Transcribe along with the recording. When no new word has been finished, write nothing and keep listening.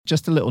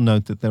Just a little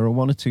note that there are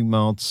one or two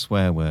mild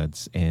swear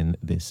words in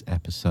this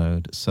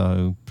episode,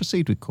 so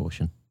proceed with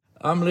caution.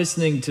 I'm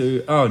listening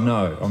to... Oh,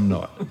 no, I'm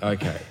not.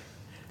 Okay.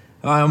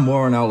 Hi, I'm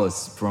Warren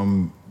Ellis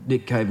from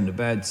Nick Cave and the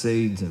Bad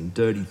Seeds and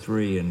Dirty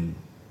Three and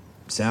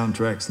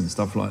soundtracks and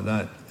stuff like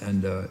that.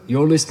 And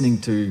you're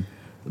listening to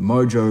the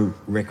MOJO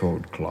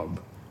Record Club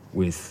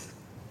with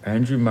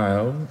Andrew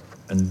Mayle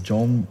and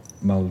John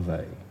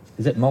Mulvey.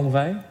 Is it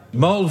Mulvey?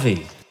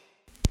 Mulvey.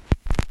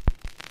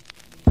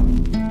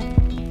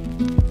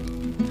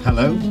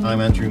 Hello,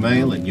 I'm Andrew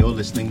Mayle and you're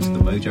listening to the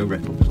MOJO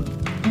Record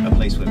Club, a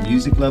place where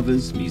music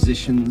lovers,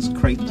 musicians,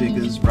 crate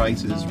diggers,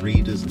 writers,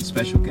 readers and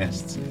special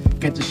guests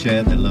get to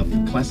share their love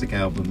for classic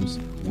albums,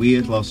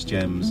 weird lost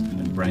gems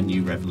and brand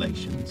new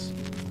revelations.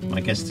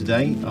 My guests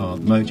today are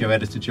MOJO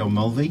editor John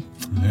Mulvey.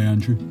 Hey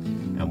Andrew.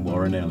 And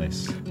Warren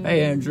Ellis.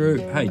 Hey Andrew.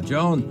 Hey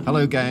John.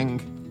 Hello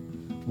gang.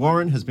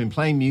 Warren has been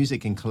playing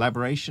music in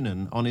collaboration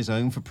and on his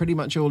own for pretty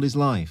much all his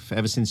life,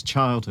 ever since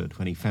childhood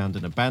when he found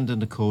an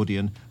abandoned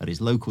accordion at his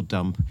local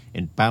dump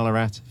in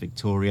Ballarat,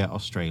 Victoria,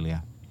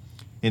 Australia.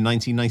 In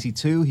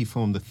 1992, he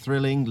formed the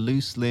thrilling,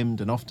 loose-limbed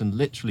and often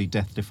literally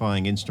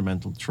death-defying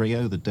instrumental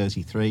trio, the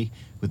Dirty Three,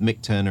 with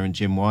Mick Turner and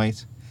Jim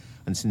White.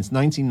 And since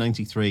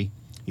 1993,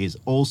 he has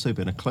also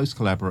been a close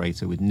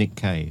collaborator with Nick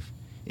Cave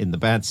in The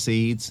Bad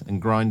Seeds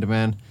and Grinder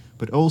Man,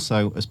 but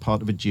also as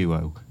part of a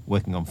duo,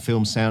 working on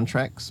film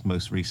soundtracks,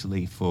 most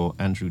recently for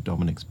Andrew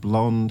Dominik's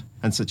Blonde,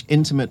 and such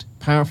intimate,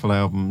 powerful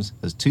albums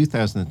as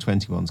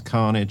 2021's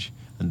Carnage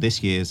and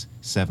this year's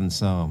Seven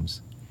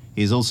Psalms.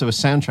 He is also a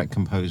soundtrack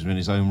composer in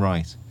his own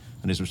right,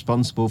 and is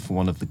responsible for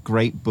one of the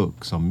great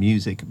books on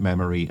music,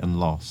 memory and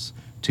loss,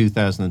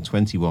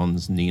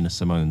 2021's Nina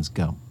Simone's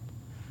Gum.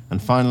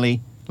 And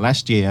finally,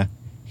 last year,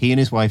 he and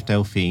his wife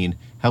Delphine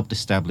helped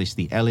establish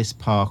the Ellis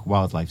Park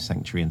Wildlife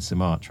Sanctuary in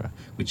Sumatra,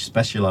 which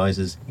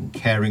specialises in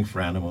caring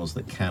for animals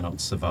that cannot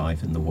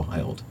survive in the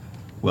wild.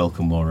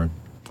 Welcome, Warren.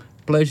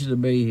 Pleasure to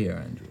be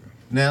here, Andrew.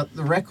 Now,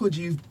 the record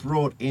you've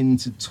brought in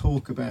to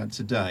talk about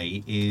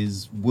today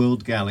is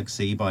World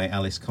Galaxy by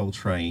Alice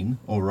Coltrane,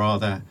 or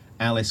rather,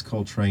 Alice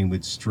Coltrane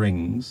With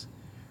Strings,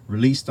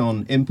 released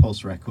on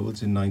Impulse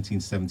Records in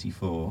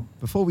 1974.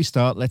 Before we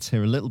start, let's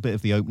hear a little bit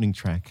of the opening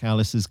track,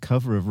 Alice's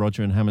cover of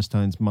Roger and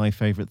Hammerstein's My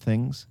Favourite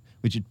Things,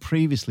 which had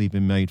previously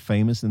been made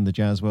famous in the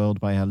jazz world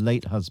by her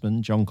late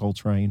husband, John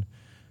Coltrane,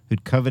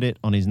 who'd covered it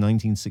on his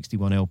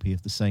 1961 LP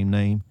of the same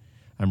name,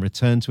 and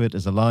returned to it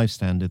as a live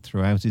standard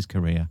throughout his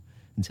career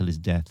until his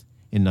death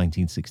in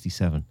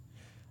 1967.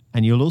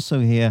 And you'll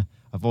also hear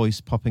a voice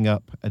popping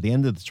up at the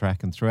end of the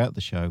track and throughout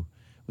the show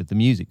with the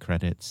music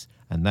credits,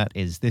 and that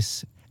is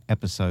this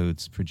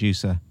episode's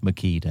producer,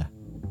 Makeda.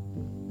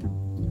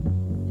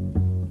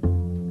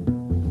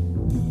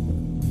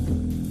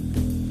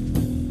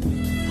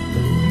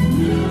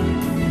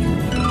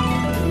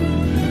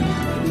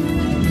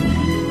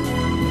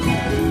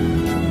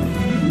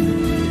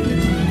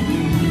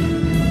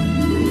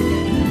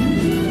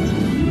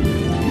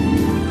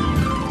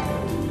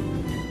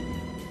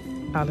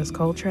 Alice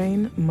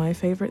Coltrane, My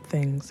Favorite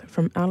Things,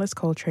 from Alice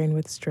Coltrane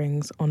With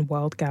Strings on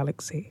World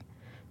Galaxy,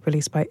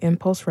 released by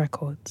Impulse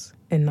Records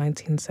in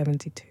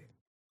 1972.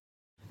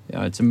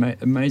 Yeah, it's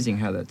amazing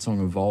how that song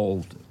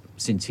evolved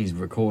since his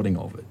recording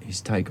of it, his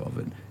take of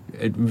it.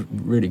 It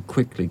really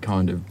quickly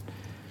kind of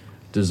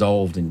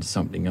dissolved into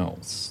something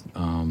else.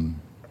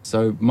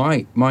 So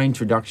my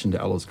introduction to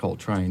Alice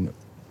Coltrane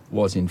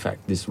was, in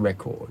fact, this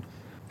record.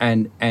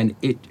 And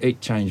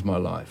it changed my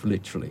life,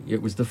 literally.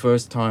 It was the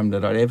first time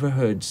that I'd ever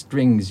heard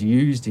strings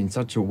used in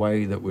such a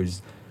way that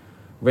was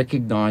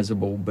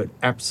recognisable but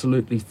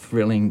absolutely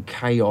thrilling,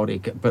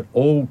 chaotic, but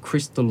all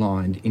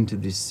crystallined into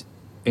this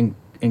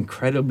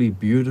incredibly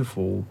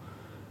beautiful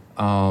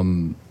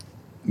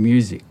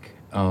music.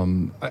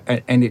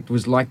 And it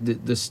was like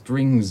the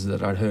strings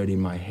that I'd heard in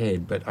my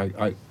head, but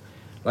I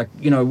like,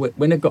 you know,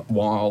 when it got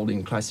wild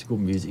in classical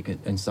music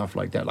and stuff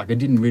like that, like I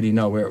didn't really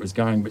know where it was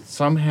going, but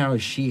somehow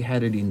she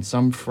had it in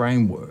some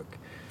framework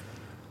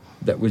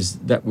that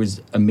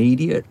was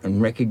immediate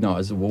and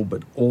recognisable,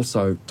 but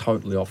also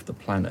totally off the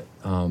planet.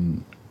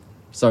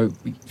 So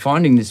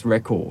finding this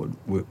record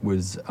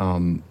was,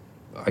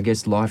 I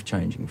guess,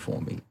 life-changing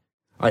for me.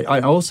 I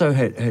also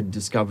had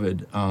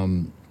discovered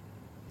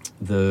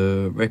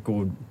the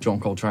record John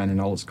Coltrane and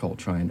Alice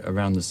Coltrane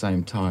around the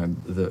same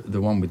time,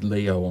 the one with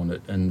Leo on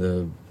it and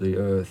the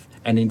Earth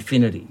and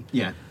Infinity.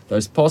 Yeah.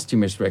 Those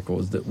posthumous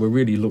records that were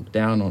really looked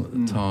down on at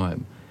the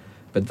time.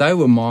 But they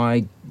were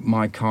my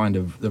kind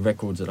of the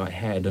records that I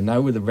had, and they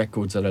were the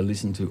records that I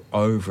listened to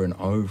over and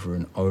over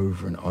and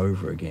over and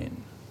over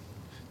again.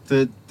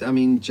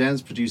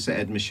 Jazz producer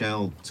Ed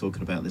Michel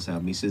talking about this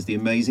album, he says the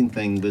amazing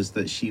thing was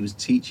that she was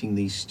teaching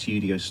these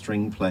studio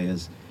string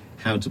players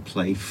how to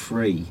play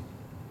free.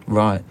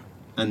 Right.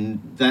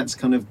 And that's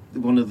kind of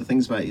one of the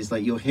things about it, is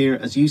like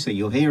as you say,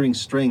 you're hearing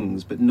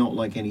strings, but not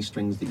like any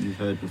strings that you've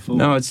heard before.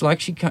 No, it's like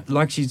she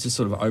just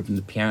sort of opened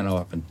the piano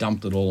up and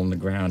dumped it all on the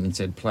ground and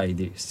said, "Play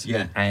this."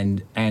 Yeah.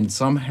 And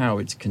somehow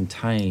it's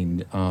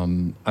contained.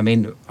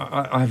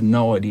 I have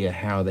no idea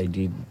how they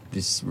did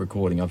this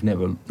recording. I've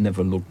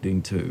never looked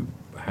into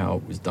how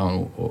it was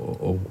done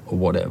or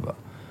whatever.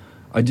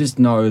 I just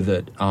know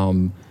that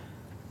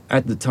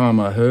at the time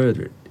I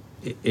heard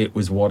it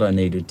was what I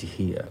needed to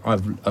hear.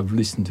 I've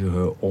listened to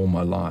her all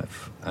my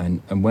life,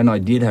 and when I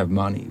did have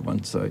money,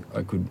 once I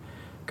could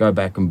go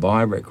back and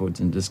buy records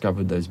and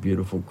discovered those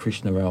beautiful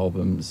Krishna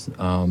albums,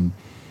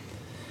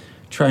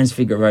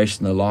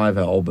 Transfiguration, the live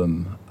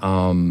album,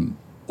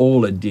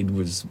 all it did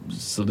was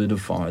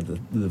solidify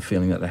the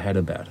feeling that I had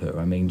about her.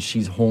 I mean,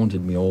 she's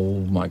haunted me all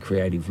my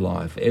creative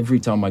life.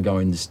 Every time I go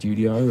in the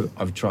studio,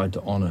 I've tried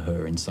to honour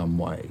her in some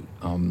way.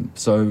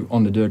 So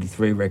on the Dirty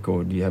Three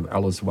record, you have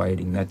Alice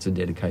Waiting. That's a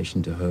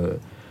dedication to her.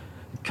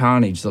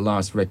 Carnage, the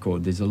last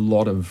record, there's a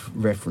lot of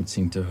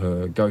referencing to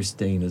her.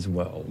 Ghostine as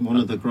well. One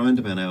of the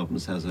Grinderman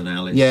albums has an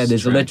Alice. Yeah,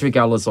 there's track. Electric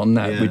Alice on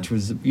that, Yeah. which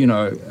was, you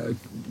know,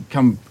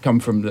 come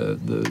from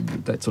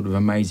that sort of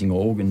amazing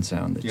organ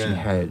sound that she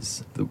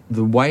has.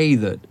 The way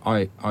that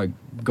I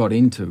got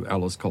into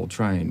Alice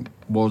Coltrane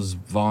was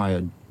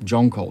via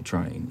John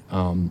Coltrane.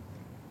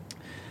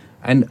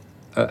 And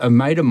a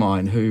mate of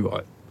mine who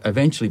I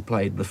eventually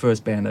played, the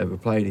first band I ever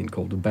played in,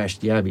 called the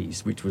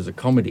Bajascillators, which was a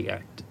comedy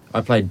act. I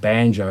played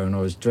banjo and I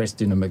was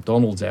dressed in a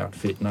McDonald's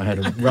outfit and I had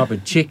a rubber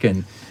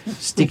chicken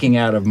sticking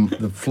out of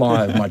the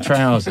fly of my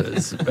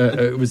trousers.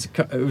 It was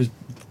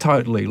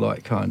totally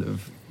like kind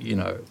of, you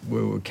know,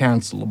 we were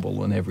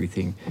counselable and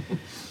everything.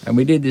 And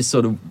we did this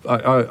sort of,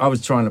 I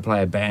was trying to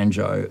play a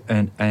banjo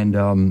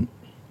and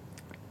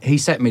he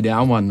sat me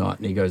down one night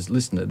and he goes,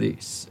 listen to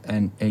this.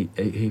 And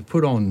he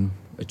put on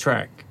a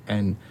track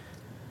and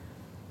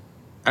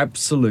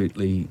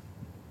absolutely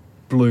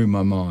blew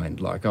my mind.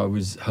 Like I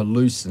was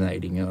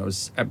hallucinating and I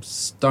was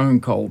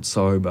stone cold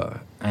sober,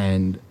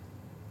 and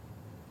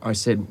I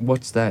said,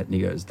 what's that? And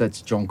he goes,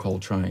 that's John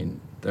Coltrane.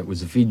 That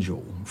was a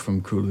Vigil from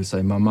Kulu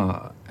Se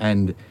Mama.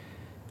 And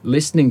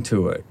listening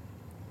to it,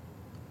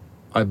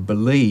 I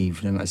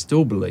believed, and I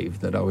still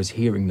believe, that I was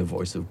hearing the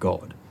voice of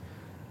God.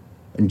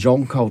 And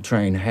John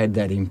Coltrane had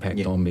that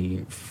impact on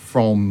me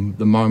from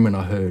the moment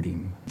I heard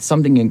him.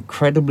 Something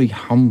incredibly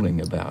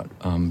humbling about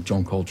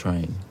John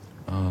Coltrane.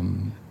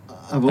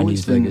 I've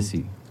always been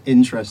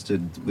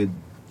interested with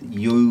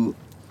you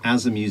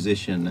as a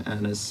musician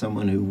and as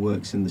someone who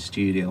works in the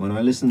studio. And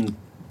I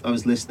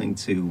was listening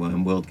to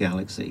World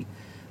Galaxy,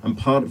 and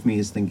part of me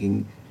is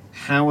thinking,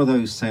 how are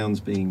those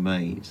sounds being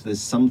made? There's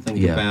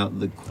something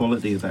about the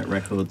quality of that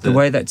record. The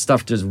way that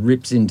stuff just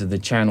rips into the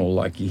channel,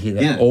 like you hear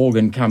that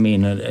organ come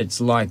in, and it's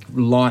like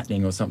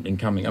lightning or something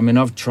coming. I mean,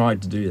 I've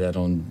tried to do that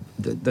on...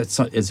 That's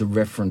as a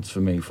reference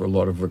for me for a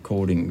lot of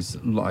recordings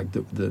like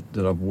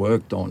that I've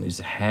worked on,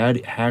 is how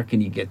can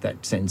you get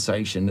that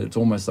sensation? It's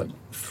almost like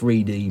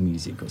 3D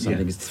music or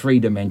something. It's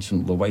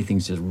three-dimensional, the way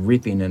things just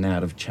rip in and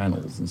out of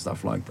channels and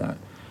stuff like that.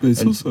 But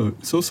it's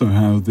also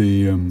how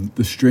the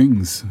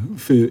strings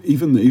feel,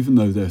 even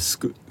though they're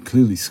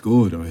clearly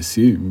scored, I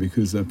assume,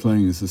 because they're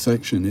playing as a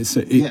section.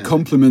 It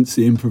complements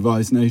the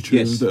improvised nature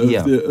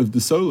of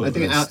the solo. I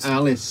think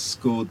Alice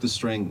scored the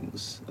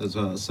strings as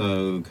well,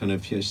 so kind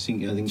of I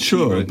think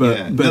sure,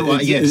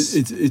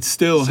 it's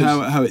still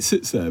how it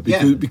sits there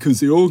because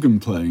the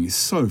organ playing is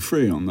so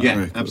free on that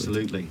record. Yeah,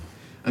 absolutely.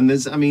 And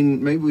there's, I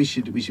mean, maybe we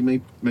should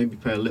maybe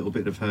play a little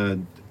bit of her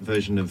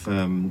version of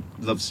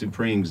Love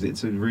Supreme, because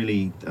it's a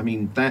really, I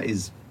mean, that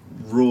is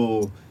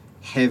raw,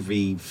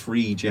 heavy,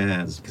 free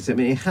jazz. Because I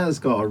mean, it has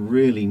got a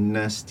really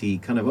nasty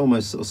kind of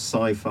almost sort of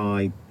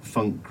sci-fi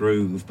funk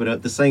groove, but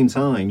at the same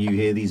time, you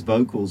hear these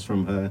vocals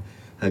from her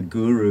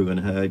guru and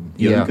her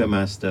yoga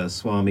master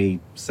Swami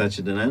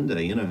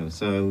Satchidananda. You know,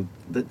 so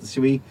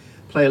should we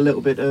play a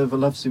little bit of a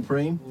Love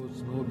Supreme?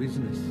 No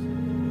business.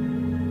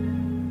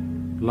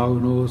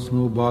 Love knows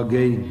no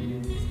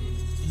bargain.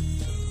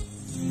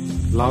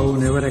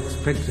 Love never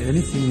expects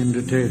anything in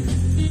return.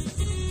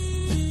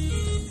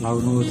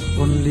 Love knows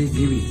only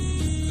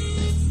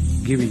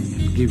giving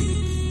and giving,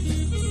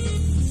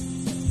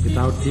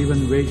 without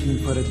even waiting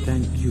for a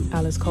thank you.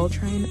 Alice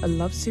Coltrane, A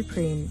Love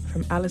Supreme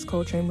from Alice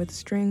Coltrane with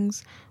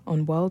Strings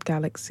on World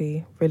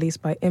Galaxy,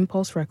 released by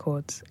Impulse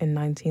Records in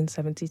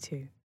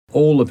 1972.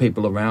 All the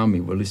people around me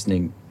were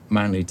listening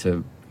mainly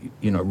to,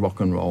 you know,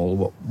 rock and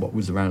roll, what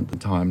was around at the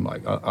time.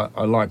 Like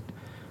I liked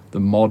the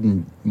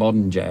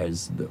modern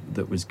jazz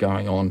that was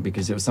going on,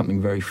 because there was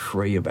something very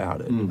free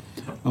about it.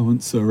 I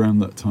once around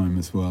that time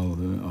as well,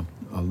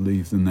 I'll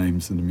leave the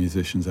names of the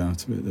musicians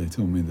out of it. They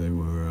told me they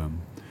were a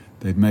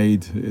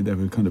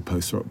kind of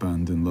post-rock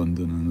band in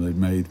London, and they'd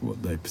made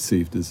what they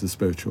perceived as a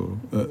spiritual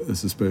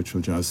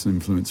jazz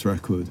influence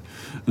record,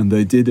 and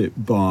they did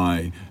it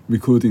by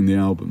recording the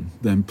album,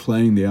 then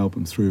playing the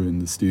album through in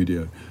the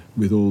studio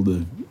with all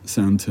the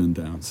sound turned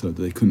down so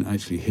that they couldn't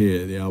actually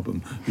hear the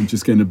album, and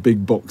just getting a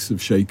big box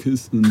of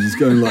shakers and just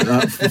going like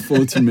that for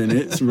 40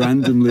 minutes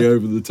randomly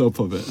over the top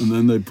of it, and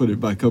then they put it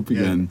back up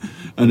again,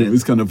 and it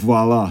was kind of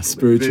voila,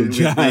 spiritual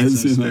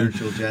jazz.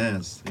 Spiritual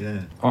jazz,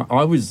 yeah.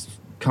 I was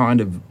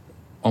kind of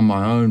on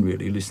my own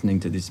really listening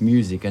to this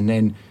music, and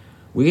then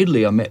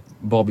weirdly I met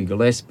Bobby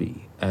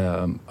Gillespie.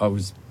 I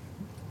was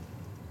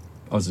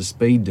I was a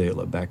speed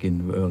dealer back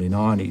in the early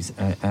 90s,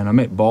 and I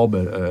met Bob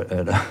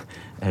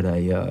at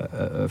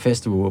a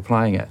festival we were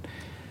playing at.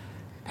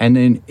 And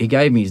then he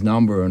gave me his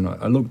number, and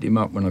I looked him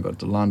up when I got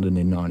to London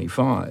in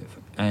 95.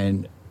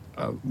 And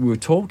we were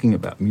talking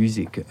about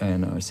music,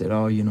 and I said,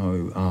 oh, you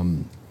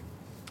know,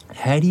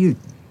 how do you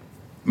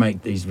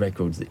make these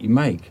records that you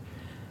make?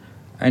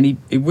 And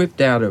he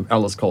whipped out an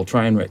Alice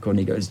Coltrane record, and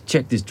he goes,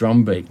 check this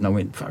drum beat. And I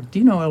went, fuck, do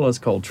you know Alice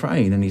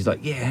Coltrane? And he's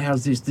like, yeah,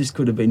 how's this? This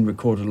could have been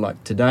recorded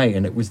like today.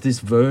 And it was this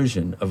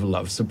version of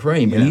Love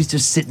Supreme. Yeah. And he's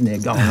just sitting there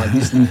going like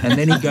this. And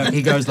then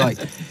he goes like,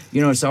 you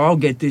know, so I'll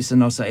get this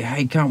and I'll say,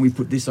 hey, can't we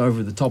put this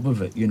over the top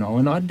of it, you know?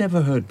 And I'd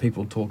never heard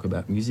people talk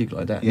about music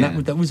like that.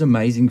 And that was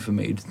amazing for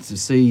me to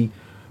see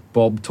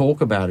Bob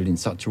talk about it in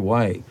such a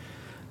way.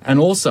 And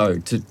also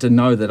to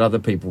know that other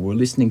people were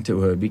listening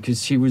to her,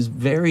 because she was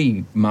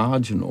very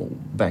marginal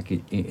back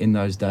in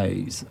those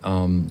days,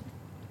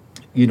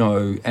 you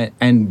know,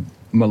 and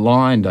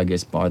maligned, I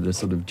guess, by the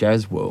sort of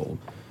jazz world.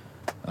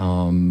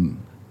 And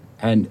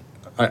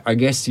I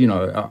guess, you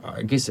know,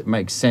 I guess it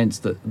makes sense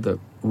that the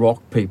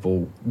rock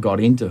people got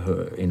into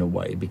her in a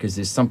way, because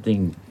there's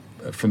something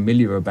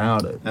familiar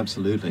about it.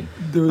 Absolutely.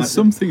 There was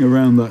something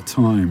around that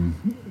time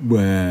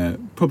where,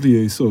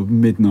 probably sort of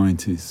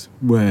mid-90s,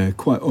 where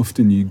quite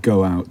often you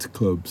go out to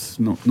clubs,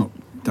 not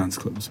dance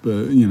clubs,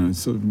 but, you know,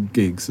 sort of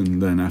gigs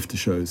and then after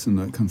shows and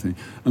that kind of thing.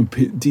 And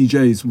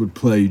DJs would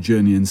play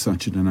Journey and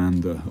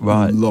Satchidananda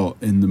a lot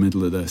in the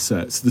middle of their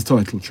sets, the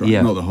title track,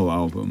 not the whole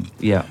album.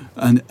 Yeah.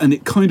 And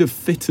it kind of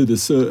fitted a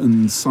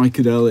certain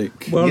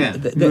psychedelic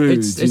mood,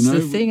 it's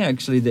the thing,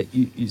 actually, that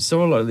you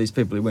saw a lot of these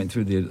people who went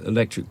through the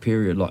electric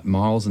period, like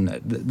Miles and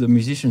that. The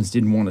musicians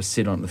didn't want to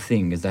sit on the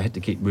thing, because they had to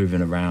keep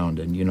moving around.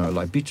 And, you know,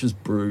 like Bitches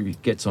Brew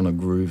gets on a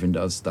groove and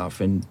does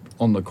stuff, and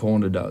On the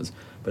Corner does.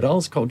 But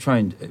Alice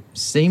Coltrane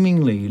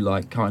seemingly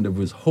like kind of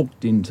was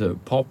hooked into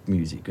pop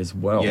music as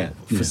well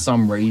for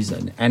some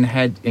reason,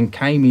 and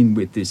came in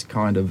with this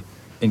kind of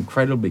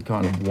incredibly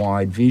kind of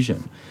wide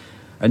vision.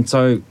 And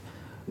so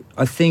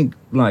I think,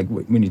 like,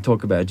 when you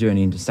talk about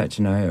Journey into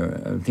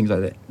Satchidananda and things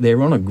like that,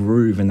 they're on a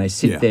groove and they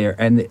sit there,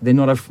 and they're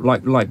not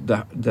like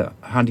the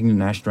Huntington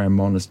Ashram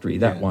Monastery,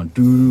 that one.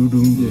 Doo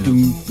doo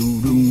doo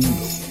doo doo.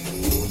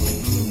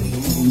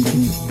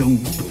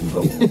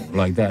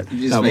 Like that.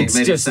 You just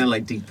made it sound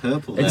like Deep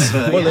Purple. It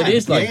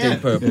is like Deep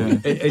Purple. Yeah.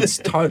 It's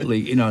totally,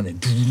 you know,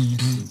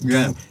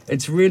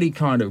 it's really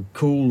kind of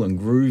cool and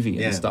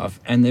groovy and stuff,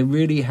 and they're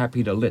really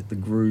happy to let the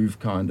groove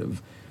kind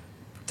of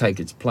take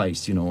its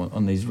place, you know,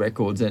 on these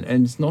records, and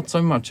it's not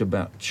so much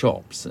about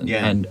chops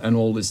and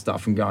all this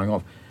stuff and going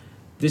off.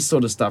 This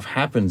sort of stuff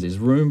happens, there's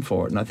room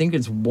for it, and I think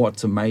it's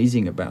what's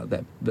amazing about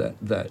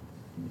that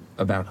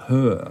about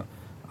her,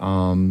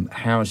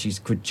 how she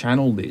could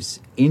channel this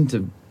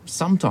into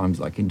sometimes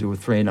like into a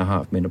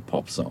 3.5 minute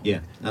pop song.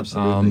 Yeah,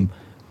 absolutely.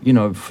 You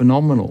know,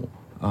 phenomenal.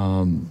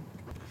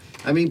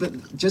 I mean,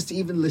 but just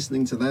even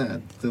listening to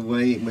that, the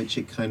way in which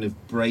it kind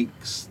of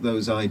breaks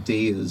those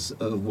ideas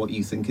of what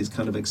you think is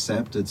kind of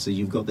accepted. So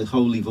you've got the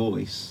holy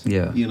voice,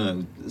 you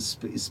know,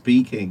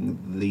 speaking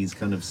these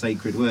kind of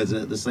sacred words,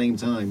 and at the same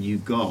time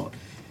you've got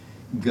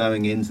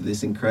going into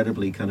this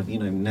incredibly kind of, you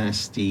know,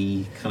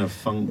 nasty kind of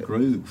funk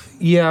groove.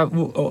 Yeah,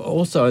 well,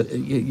 also,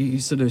 you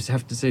sort of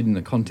have to see it in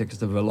the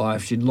context of her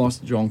life. She'd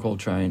lost John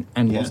Coltrane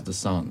and lost a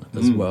son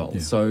as well.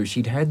 Yeah. So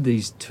she'd had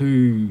these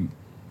two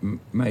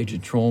major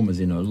traumas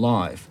in her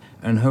life,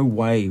 and her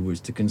way was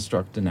to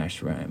construct an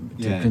ashram,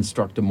 to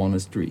construct a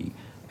monastery,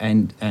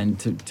 and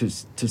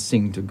to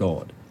sing to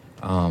God,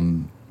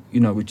 you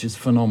know, which is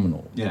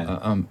phenomenal.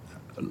 Yeah.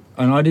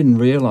 And I didn't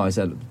realise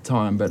that at the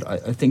time, but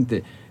I think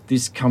that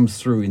this comes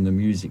through in the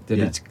music, that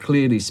it's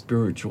clearly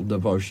spiritual,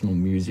 devotional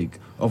music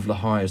of the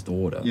highest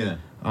order. Yeah.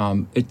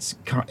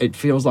 It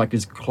feels like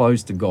as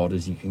close to God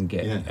as you can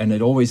get, and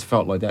it always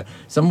felt like that.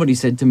 Somebody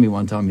said to me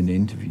one time in an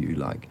interview,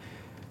 like,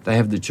 they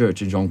have the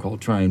Church of John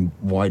Coltrane,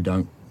 why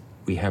don't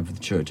we have the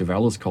Church of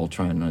Alice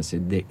Coltrane? And I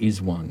said, there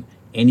is one.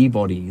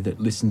 Anybody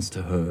that listens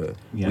to her,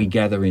 we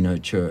gather in her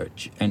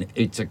church, and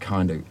it's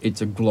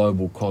a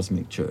global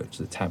cosmic church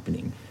that's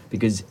happening,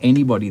 because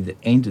anybody that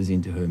enters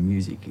into her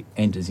music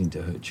enters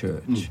into her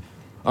church.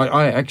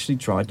 I actually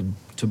tried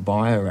to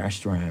buy her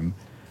ashram.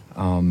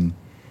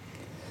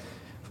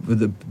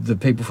 The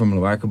people from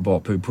Luaka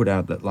Bop who put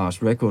out that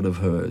last record of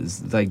hers,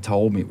 they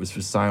told me it was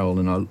for sale,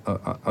 and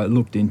I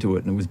looked into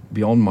it, and it was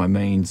beyond my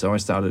means, so I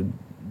started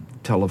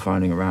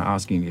telephoning around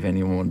asking if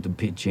anyone wanted to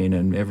pitch in,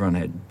 and everyone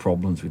had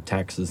problems with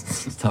taxes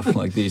and stuff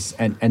like this.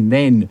 And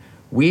then,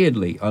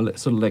 weirdly, I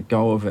sort of let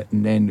go of it,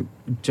 and then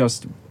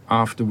just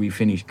after we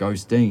finished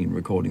Ghosteen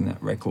recording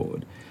that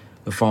record,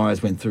 the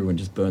fires went through and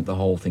just burnt the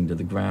whole thing to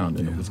the ground,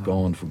 and it was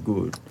gone for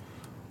good.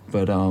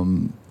 But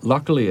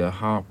luckily a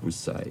harp was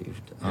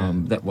saved.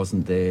 That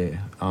wasn't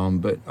there.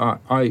 But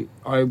I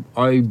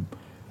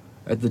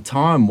at the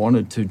time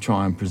wanted to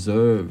try and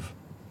preserve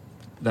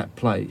that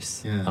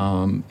place,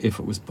 if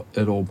it was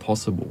at all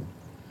possible.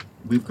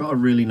 We've got a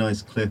really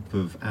nice clip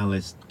of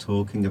Alice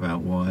talking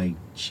about why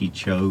she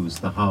chose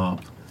the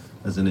harp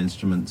as an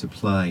instrument to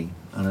play.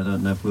 and I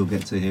don't know if we'll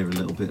get to hear a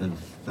little bit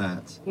of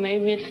that.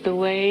 Maybe it's the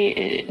way,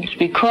 it's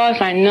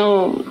because I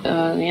know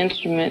the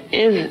instrument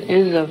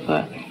is of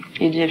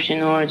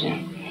Egyptian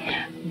origin.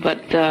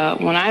 But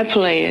when I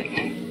play it,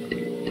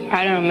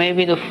 I don't know,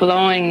 maybe the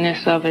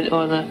flowingness of it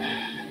or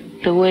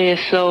the way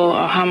it's so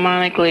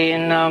harmonically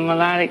and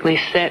melodically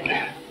set,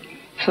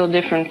 so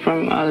different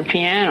from the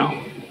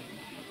piano,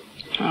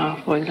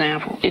 for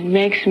example. It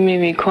makes me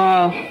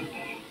recall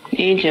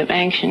Egypt,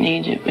 ancient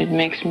Egypt. It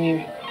makes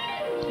me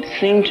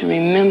seem to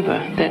remember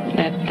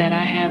that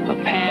I have a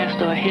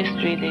past or a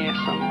history there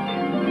somewhere.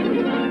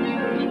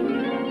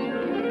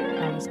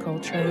 Alice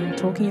Coltrane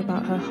talking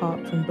about her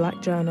harp from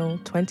Black Journal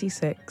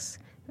 26,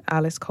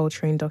 Alice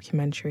Coltrane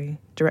documentary,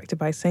 directed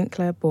by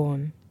Clair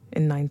Bourne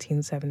in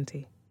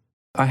 1970.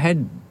 I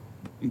had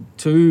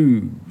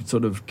two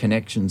sort of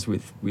connections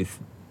with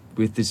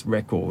this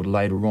record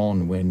later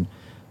on when,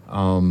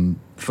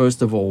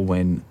 first of all,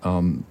 when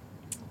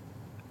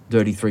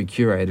Dirty Three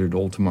curated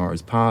All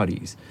Tomorrow's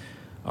Parties.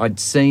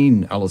 I'd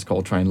seen Alice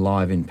Coltrane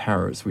live in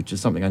Paris, which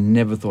is something I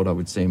never thought I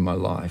would see in my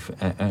life.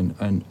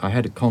 And I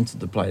had a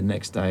concert to play the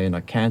next day, and I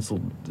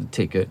cancelled the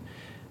ticket,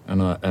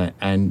 and I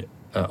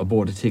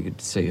bought a ticket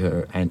to see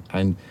her.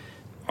 And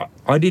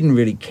I didn't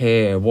really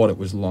care what it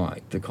was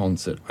like, the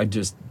concert.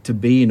 To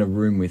be in a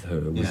room with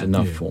her was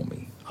enough for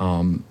me.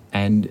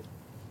 And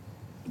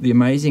the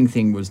amazing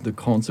thing was the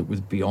concert was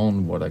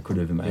beyond what I could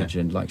have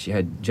imagined. Like, she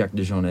had Jacques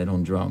DeJohnette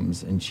on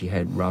drums, and she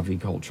had Ravi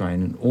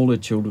Coltrane, and all her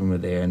children were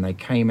there, and they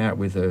came out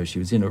with her. She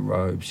was in a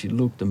robe. She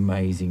looked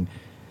amazing.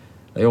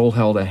 They all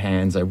held her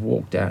hands. They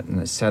walked out, and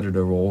they sat at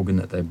her organ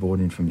that they brought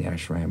in from the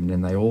ashram, and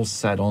then they all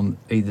sat on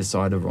either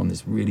side of her on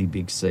this really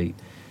big seat,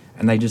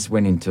 and they just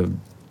went into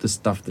the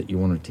stuff that you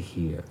wanted to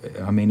hear.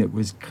 I mean, it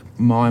was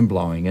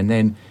mind-blowing. And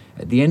then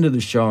at the end of the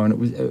show, and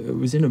it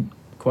was in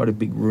quite a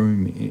big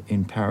room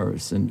in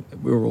Paris, and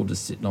we were all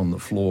just sitting on the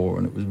floor,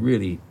 and it was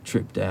really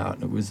tripped out,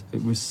 and it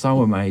was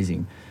so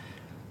amazing.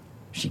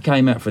 She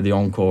came out for the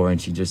encore,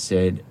 and she just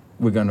said,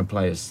 "We're going to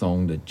play a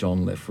song that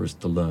John left for us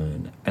to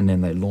learn." And then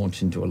they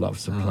launched into A Love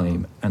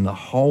Supreme, and the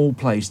whole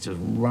place just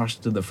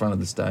rushed to the front of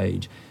the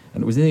stage.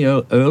 And it was in the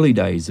early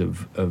days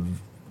of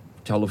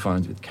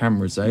telephones with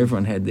cameras, so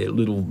everyone had their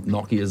little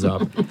Nokias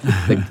up.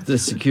 The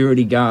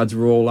security guards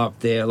were all up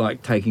there,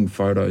 like, taking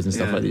photos and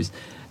stuff like this.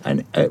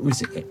 And it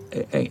was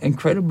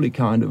incredibly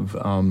kind of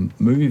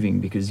moving,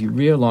 because you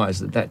realise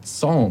that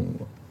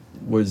song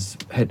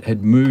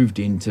had moved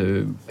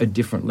into a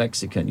different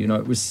lexicon. You know,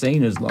 it was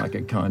seen as like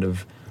a kind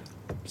of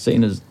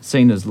seen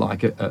as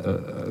like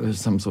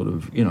some sort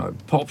of, you know,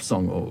 pop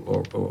song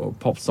or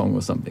pop song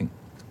or something.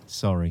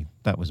 Sorry,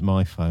 that was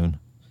my phone.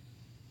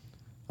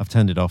 I've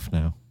turned it off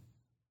now.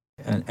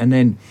 And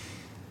then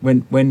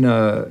when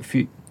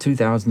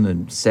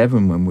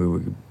 2007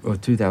 or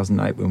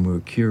 2008 when we were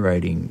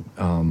curating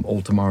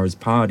All Tomorrow's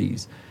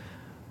Parties,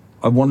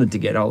 I wanted to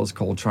get Alice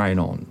Coltrane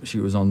on. She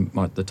was on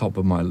the top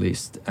of my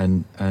list,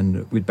 and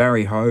with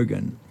Barry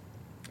Hogan,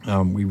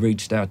 we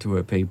reached out to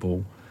her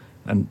people,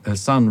 and her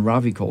son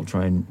Ravi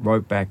Coltrane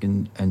wrote back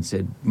and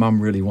said,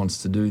 "Mum really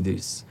wants to do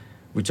this,"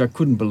 which I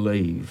couldn't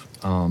believe.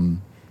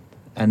 And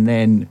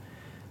then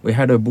we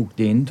had her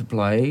booked in to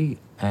play,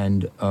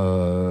 and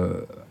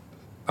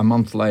a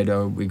month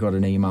later, we got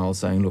an email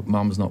saying, "Look,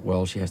 Mum's not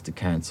well; she has to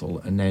cancel."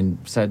 And then,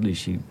 sadly,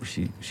 she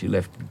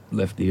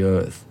left the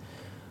earth.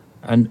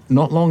 And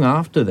not long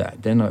after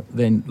that,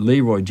 then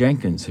Leroy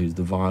Jenkins, who's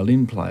the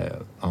violin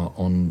player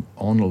on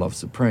A Love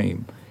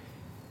Supreme,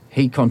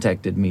 he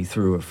contacted me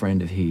through a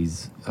friend of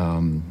his,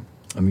 a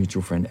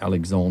mutual friend,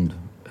 Alexandre,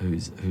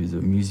 who's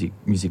a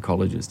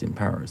musicologist in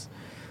Paris,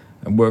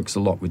 and works a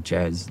lot with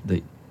jazz.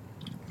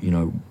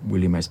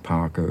 William S.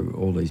 Parker,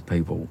 all these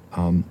people.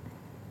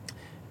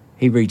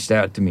 He reached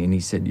out to me and he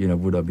said,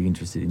 would I be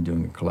interested in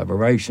doing a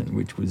collaboration,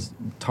 which was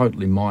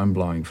totally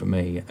mind-blowing for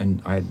me.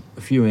 And I had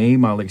a few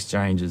email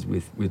exchanges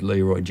with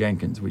Leroy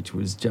Jenkins, which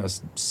was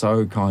just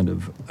so kind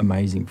of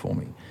amazing for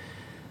me.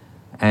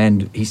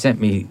 And he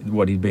sent me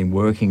what he'd been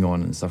working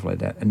on and stuff like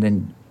that. And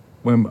then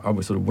when I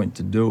sort of went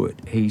to do it,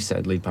 he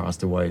sadly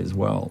passed away as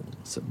well.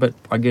 So, but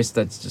I guess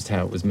that's just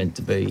how it was meant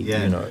to be,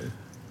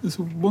 There's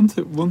one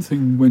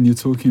thing when you're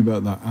talking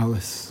about that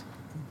Alice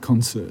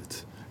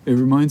concert. It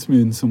reminds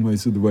me in some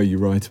ways of the way you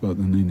write about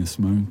the Nina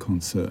Simone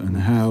concert and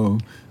how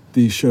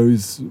these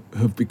shows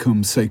have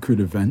become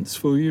sacred events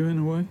for you in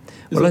a way.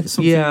 Is that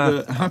something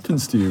that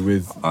happens to you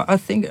with? I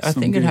think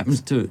it happens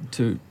to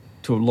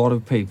a lot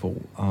of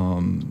people.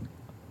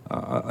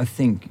 I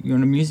think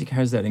music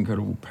has that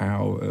incredible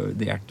power,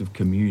 the act of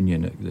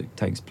communion that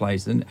takes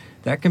place, and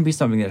that can be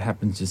something that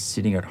happens just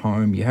sitting at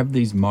home. You have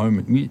these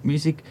moments.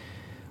 Music,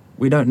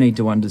 we don't need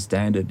to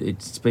understand it.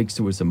 It speaks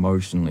to us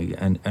emotionally,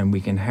 and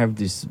we can have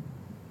this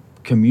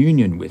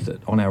communion with it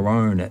on our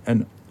own.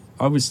 And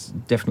I was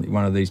definitely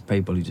one of these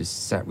people who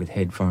just sat with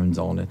headphones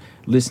on and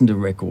listened to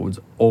records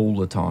all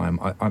the time.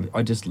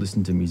 I just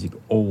listened to music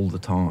all the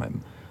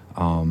time.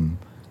 I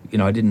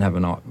didn't have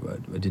an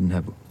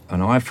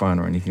iPhone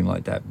or anything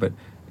like that, but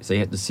so you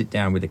had to sit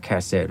down with a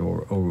cassette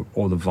or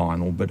the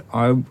vinyl. But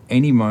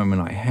any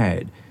moment I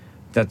had,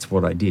 that's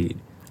what I did.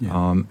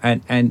 Yeah.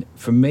 And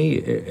for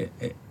me,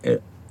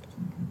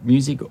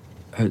 music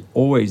has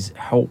always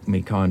helped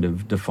me kind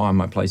of define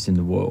my place in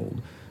the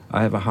world.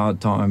 I have a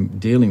hard time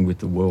dealing with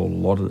the world a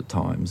lot of the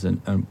times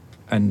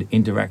and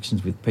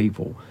interactions with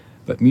people,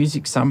 but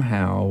music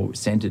somehow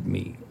centered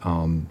me,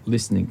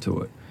 listening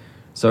to it.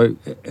 So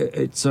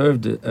it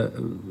served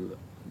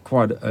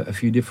quite a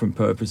few different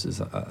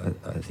purposes,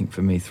 I think,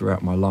 for me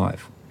throughout my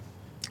life.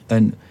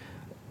 And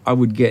I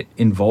would get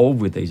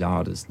involved with these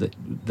artists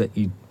that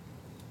you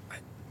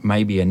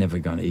maybe are never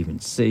going to even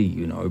see,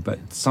 you know,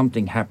 but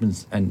something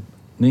happens, and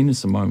Nina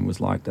Simone was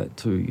like that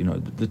too, you know.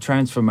 The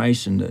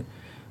transformation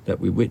that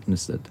we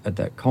witnessed at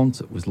that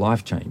concert was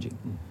life-changing.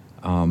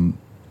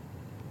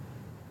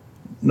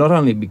 Not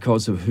only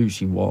because of who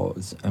she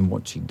was and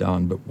what she'd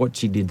done, but what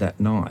she did that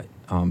night.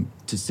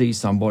 To see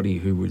somebody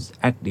who was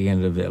at the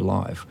end of their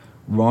life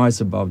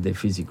rise above their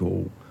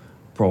physical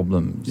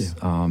problems,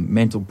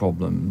 mental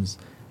problems,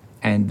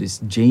 and this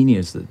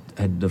genius that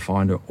had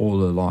defined her all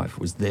her life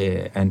was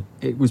there. And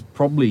it was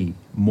probably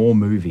more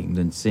moving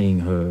than seeing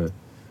her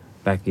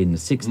back in the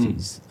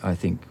 60s, I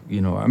think.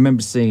 You know, I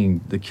remember seeing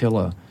The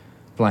Killer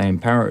play in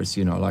Paris,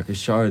 you know, like a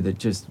show that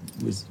just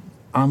was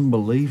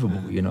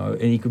unbelievable, you know,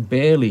 and he could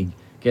barely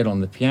get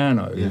on the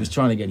piano. He was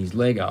trying to get his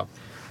leg up,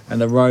 and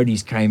the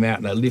roadies came out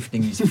and they're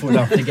lifting his foot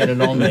up to get it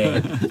on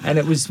there. And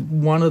it was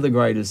one of the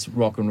greatest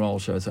rock and roll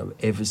shows I've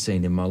ever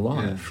seen in my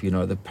life. You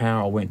know, the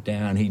power went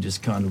down. He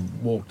just kind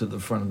of walked to the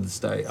front of the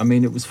stage. I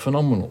mean, it was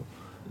phenomenal.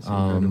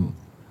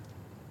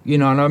 You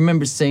know, and I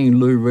remember seeing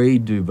Lou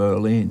Reed do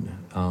Berlin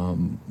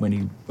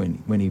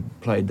when he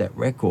played that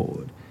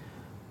record,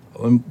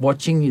 and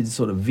watching his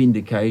sort of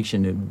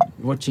vindication and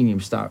watching him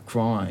start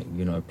crying.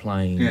 You know,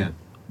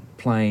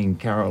 playing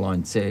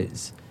Caroline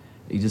Says.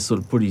 He just sort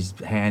of put his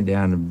hand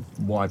down and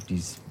wiped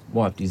his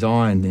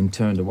eye and then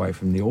turned away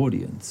from the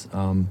audience.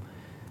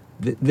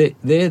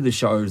 They're the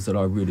shows that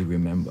I really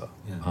remember.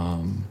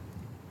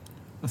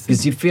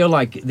 Because you feel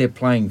like they're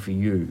playing for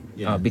you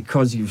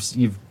because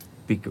you've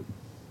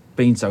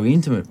been so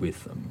intimate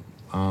with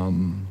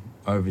them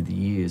over the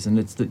years. And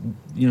it's the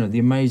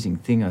amazing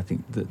thing, I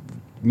think, that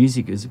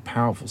music is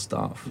powerful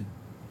stuff.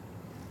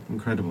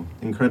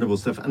 Incredible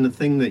stuff. And the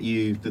thing that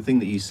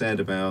you said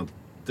about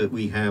that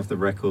we have the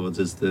records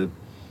as the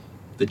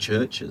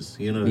churches,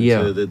 you know,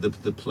 so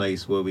the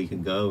place where we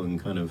can go and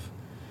kind of,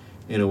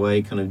 in a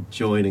way, kind of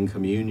join in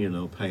communion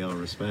or pay our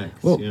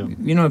respects. Well,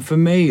 you know, for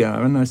me,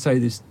 and I say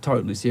this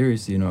totally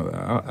seriously, you know,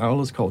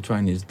 Alice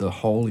Coltrane is the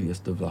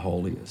holiest of the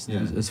holiest,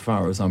 as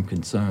far as I'm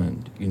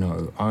concerned. You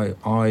know,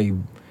 I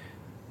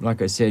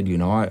like I said, you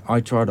know, I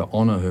try to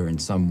honour her in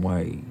some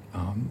way.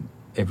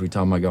 Every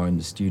time I go in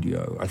the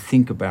studio, I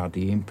think about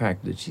the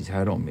impact that she's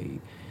had on me,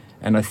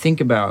 and I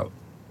think about,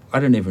 I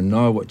don't even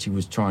know what she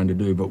was trying to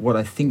do, but what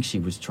I think she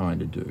was trying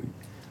to do.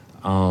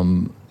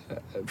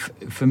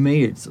 For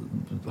me, it's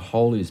the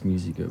holiest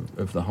music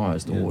of the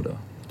highest order.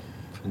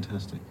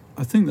 Fantastic.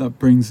 I think that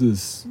brings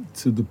us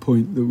to the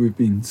point that we've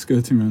been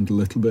skirting around a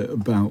little bit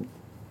about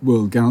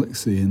World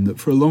Galaxy, in that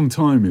for a long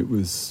time it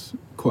was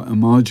quite a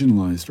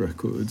marginalised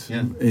record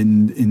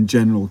in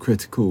general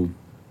critical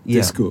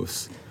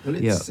discourse. Well,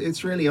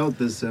 it's really odd.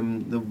 There's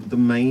the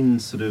main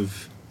sort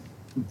of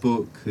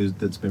book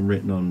that's been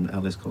written on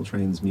Alice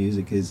Coltrane's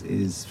music is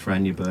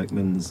Franja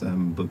Berkman's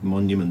book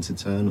Monument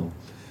Eternal,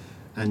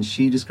 and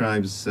she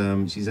describes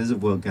she says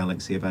of World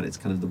Galaxy about it's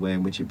kind of the way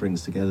in which it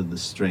brings together the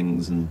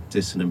strings and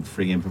dissonant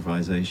free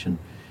improvisation.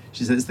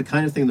 She says it's the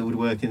kind of thing that would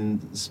work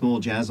in small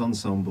jazz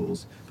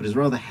ensembles, but is a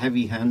rather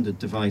heavy-handed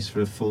device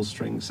for a full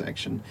string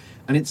section.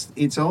 And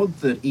it's odd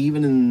that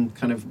even in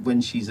kind of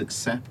when she's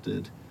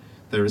accepted,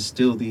 there are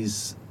still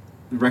these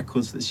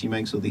records that she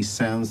makes, or these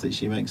sounds that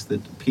she makes,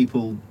 that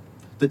people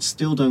that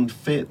still don't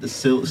fit, that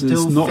still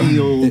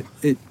feel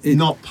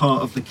not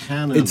part of the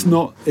canon. It's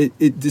not.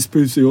 It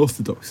disproves the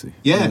orthodoxy.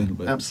 Yeah, a little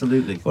bit.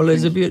 Absolutely. Well,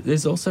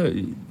 there's also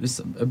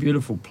a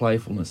beautiful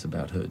playfulness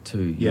about her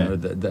too. You know,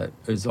 that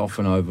is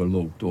often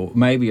overlooked, or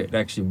maybe it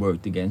actually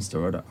worked against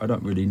her. I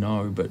don't really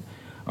know, but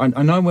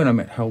I know when I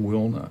met Hal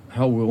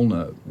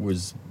Wilner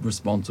was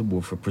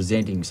responsible for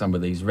presenting some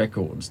of these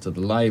records to the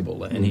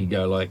label, and he'd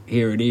go like,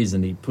 "Here it is,"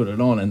 and he'd put it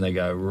on, and they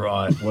go,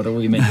 "Right, what are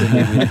we meant to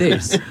do with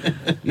this?"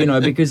 You know,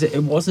 because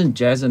it wasn't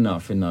jazz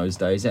enough in those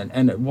days,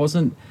 and it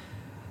wasn't.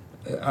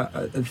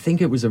 I think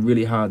it was a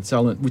really hard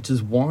sell, which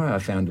is why I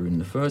found her in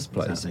the first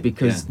place,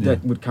 because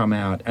that would come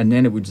out, and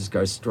then it would just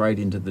go straight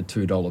into the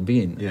 $2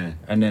 bin,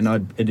 and then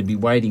it'd be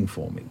waiting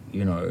for me,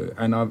 you know.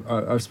 And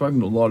I've spoken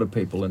to a lot of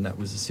people, and that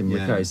was a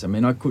similar case. I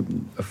mean, I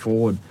couldn't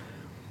afford.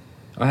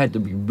 I had to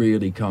be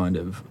really kind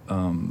of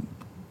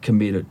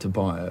committed to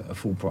buy a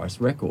full price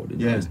record in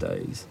those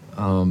days,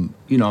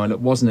 you know. And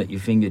it wasn't at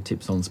your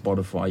fingertips on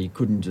Spotify. You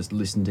couldn't just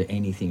listen to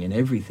anything and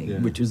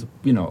everything, which is,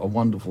 you know, a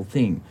wonderful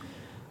thing.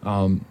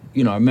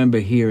 You know, I remember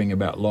hearing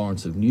about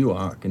Lawrence of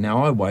Newark, and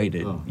now I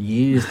waited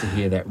years to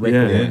hear that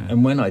record,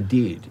 and when I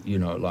did, you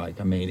know, like,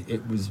 I mean,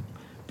 it was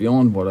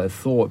beyond what I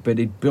thought, but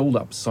it built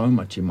up so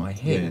much in my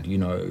head, Yeah. you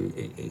know,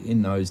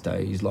 in those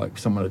days. Like,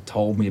 someone had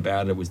told me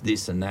about it, was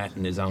this and that,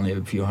 and there's only a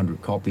few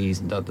hundred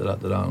copies and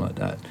da-da-da-da-da, like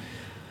that.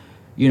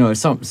 You know,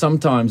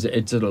 sometimes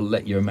it sort of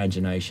let your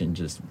imagination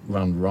just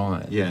run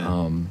riot.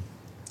 Yeah.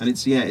 And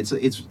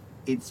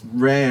it's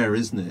rare,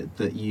 isn't it,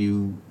 that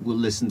you will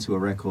listen to a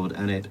record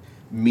and it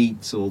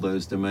meets all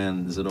those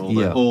demands and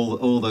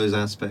all those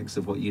aspects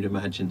of what you'd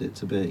imagined it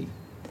to be.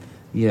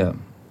 Yeah,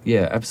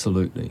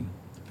 absolutely.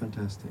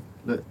 Fantastic.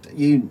 Look,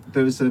 you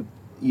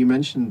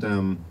mentioned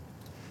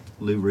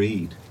Lou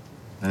Reed,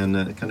 and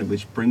kind of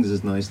which brings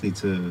us nicely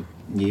to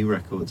new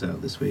records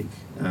out this week.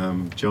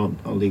 John,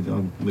 I'll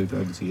move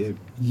over to you.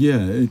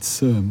 Yeah,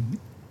 it's.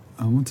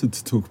 I wanted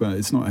to talk about.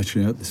 It's not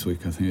actually out this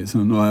week. I think it's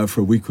not out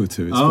for a week or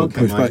two. It's got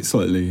pushed back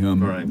slightly.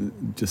 Right.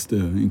 Just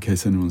in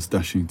case anyone's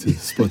dashing to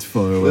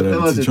Spotify or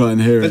whatever to try and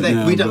hear it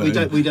now. We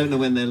don't know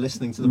when they're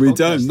listening to the podcast. We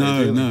don't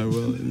know. No.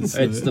 Well,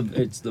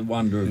 it's the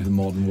wonder of the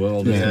modern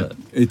world, isn't it?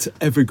 It's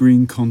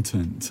evergreen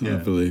content, I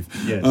believe.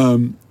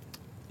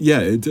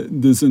 Yes.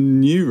 There's a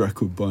new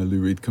record by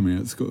Lou Reed coming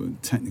out. It's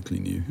got technically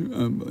new,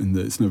 in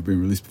that it's never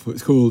been released before.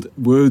 It's called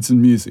Words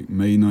and Music,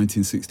 May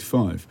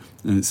 1965,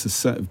 and it's a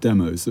set of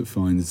demos that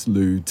finds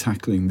Lou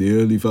tackling the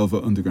early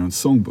Velvet Underground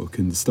songbook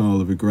in the style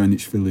of a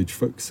Greenwich Village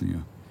folk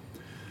singer.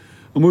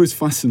 I'm always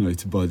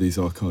fascinated by these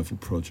archival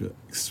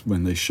projects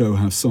when they show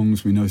how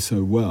songs we know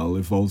so well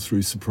evolve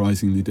through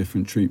surprisingly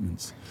different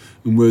treatments,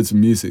 and Words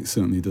and Music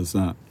certainly does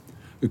that.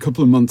 A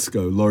couple of months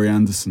ago, Laurie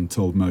Anderson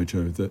told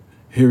MOJO that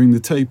hearing the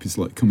tape is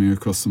like coming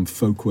across some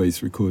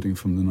Folkways recording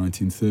from the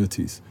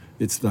 1930s.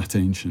 It's that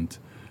ancient.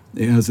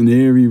 It has an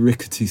eerie,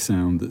 rickety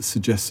sound that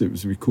suggests it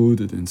was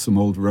recorded in some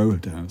old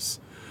roadhouse.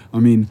 I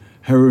mean,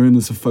 Heroin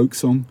as a folk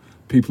song,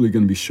 people are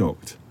going to be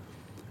shocked.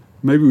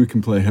 Maybe we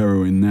can play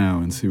Heroin now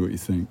and see what you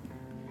think.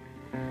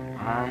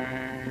 I'm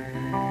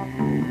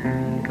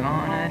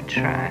gonna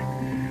try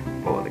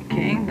for the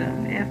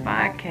kingdom if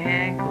I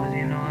can, 'cause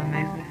you know it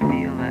makes me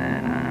feel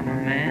that I'm a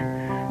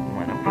man.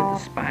 When I put the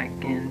spike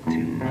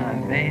into my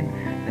vein,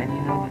 then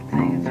you know that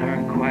things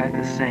aren't quite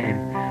the same.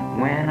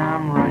 When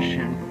I'm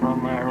rushing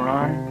from my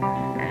run,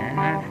 and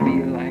I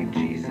feel like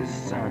Jesus'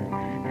 son,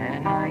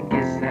 and I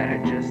guess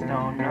that I just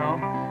don't know,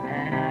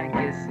 and I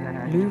guess that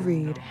I Lou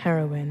Reed,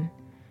 Heroin,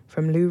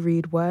 from Lou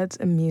Reed Words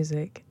and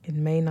Music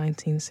in May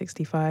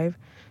 1965,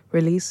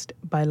 released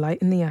by Light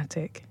in the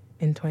Attic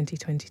in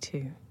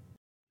 2022.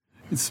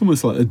 It's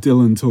almost like a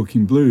Dylan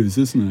talking blues,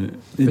 isn't it?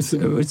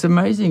 It's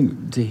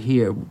amazing to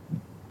hear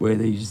where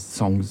these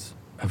songs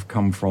have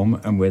come from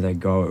and where they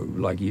go.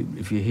 Like,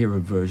 if you hear a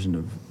version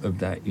of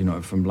that, you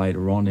know, from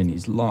later on in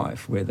his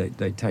life, where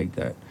they take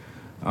that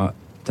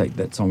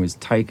song as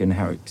taken,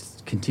 how it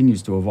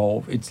continues to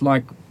evolve. It's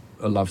like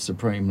a Love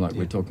Supreme, like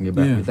we're talking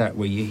about with that,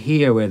 where you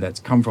hear where that's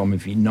come from.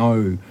 If you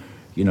know,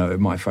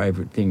 my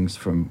favourite things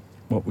from,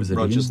 what was it?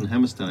 Rogers and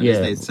Hammerstein.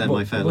 Yeah. It's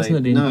My Fair Wasn't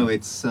Lady. it in? No,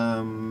 it's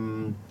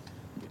hang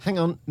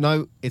on.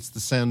 No, it's The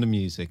Sound of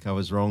Music. I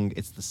was wrong.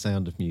 It's The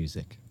Sound of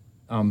Music.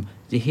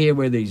 To hear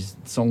where these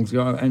songs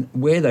go, and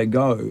where they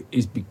go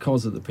is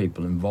because of the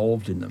people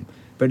involved in them.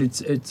 But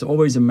it's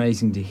always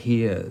amazing to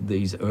hear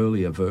these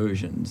earlier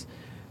versions.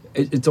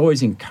 It's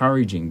always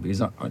encouraging,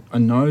 because I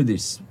know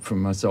this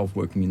from myself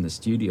working in the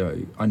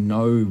studio. I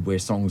know where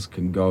songs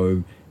can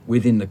go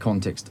within the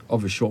context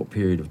of a short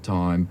period of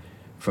time,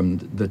 from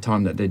the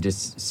time that they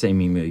just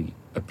seemingly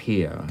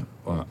appear,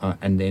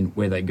 and then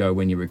where they go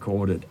when you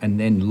record it, and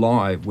then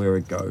live where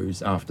it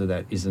goes after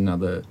that is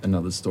another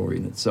story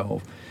in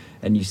itself.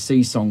 And you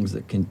see songs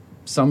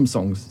some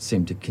songs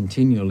seem to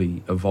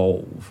continually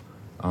evolve.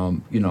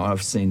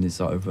 I've seen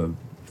this over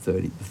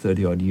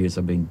 30 odd years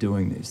I've been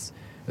doing this.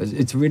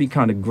 It's really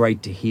kind of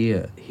great to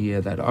hear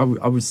that.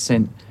 I was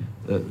sent,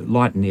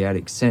 Light in the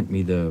Attic sent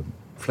me the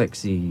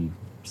Flexi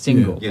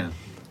single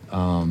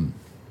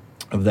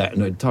of that,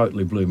 and it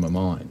totally blew my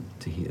mind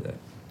to hear that.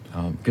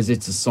 Because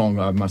it's a song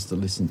I must have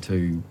listened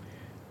to,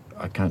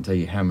 I can't tell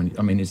you how many.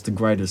 I mean, it's the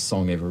greatest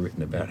song ever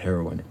written about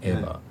heroin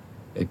ever.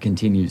 It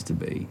continues to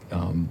be.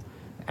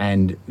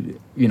 And,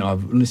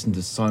 I've listened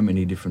to so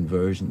many different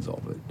versions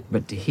of it.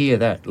 But to hear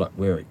that, like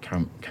where it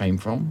came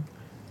from,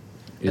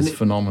 is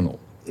phenomenal.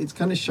 It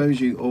kind of shows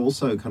you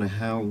also kind of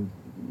how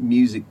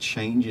music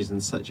changes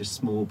in such a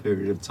small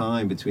period of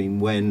time between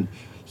when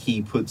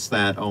he puts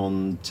that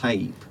on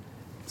tape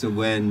to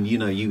when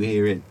you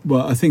hear it.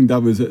 Well, I think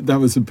that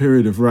was a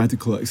period of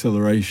radical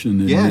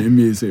acceleration in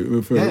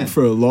music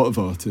for a lot of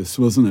artists,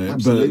 wasn't it?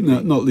 Absolutely.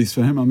 But not least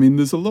for him. I mean,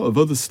 there's a lot of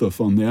other stuff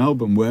on the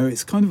album where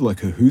it's kind of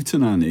like a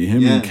hootenanny.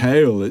 Him and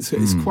Cale,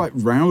 it's quite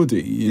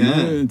rowdy. You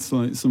know, it's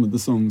like some of the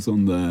songs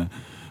on there.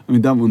 I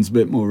mean, that one's a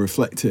bit more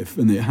reflective,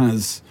 and it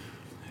has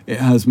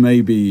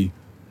maybe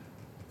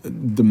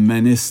the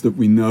menace that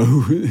we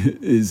know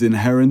is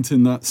inherent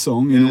in that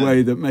song in a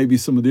way that maybe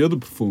some of the other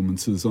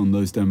performances on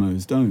those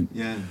demos don't.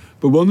 Yeah.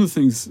 But one of the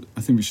things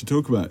I think we should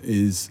talk about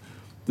is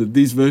that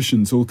these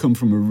versions all come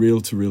from a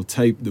reel-to-reel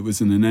tape that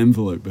was in an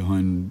envelope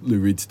behind Lou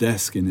Reed's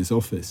desk in his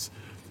office.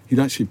 He'd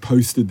actually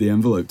posted the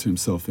envelope to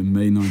himself in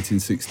May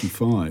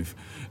 1965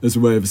 as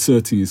a way of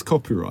asserting his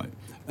copyright.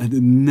 and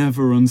had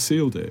never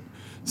unsealed it.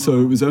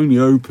 So it was only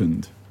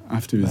opened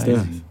after his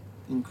death.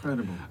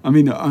 Incredible. I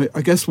mean,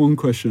 I guess one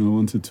question I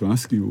wanted to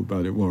ask you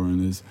about it,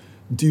 Warren, is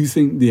do you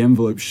think the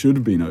envelope should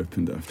have been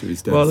opened after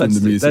his death? Well, that's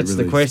release?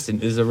 the question.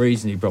 There's a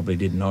reason he probably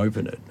didn't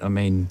open it. I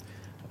mean,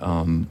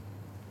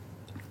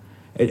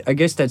 I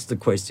guess that's the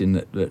question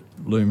that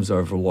looms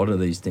over a lot of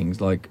these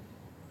things. Like,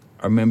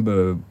 I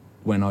remember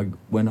when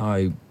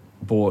I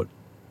bought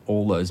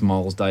all those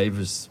Miles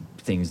Davis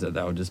things that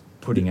they were just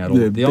putting out.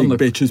 The big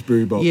Bitches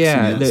Brew box.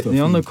 Yeah,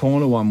 the On the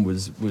Corner one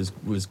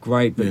was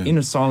great, but in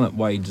a silent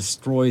way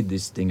destroyed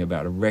this thing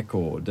about a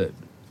record that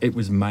it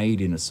was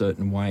made in a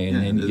certain way,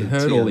 and then you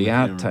heard all the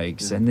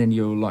outtakes, and then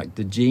you're like,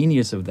 the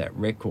genius of that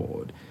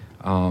record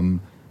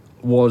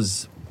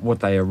was what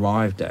they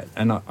arrived at.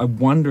 And I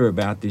wonder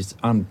about this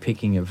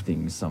unpicking of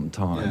things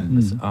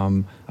sometimes.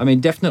 I mean,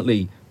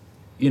 definitely,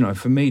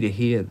 for me to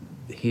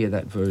hear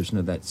that version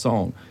of that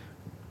song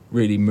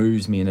really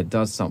moves me, and it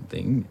does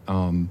something.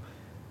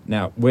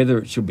 Now, whether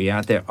it should be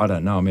out there, I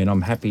don't know. I mean,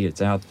 I'm happy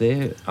it's out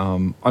there.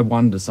 I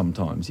wonder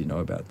sometimes,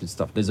 about this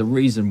stuff. There's a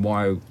reason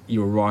why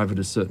you arrive at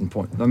a certain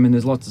point. I mean,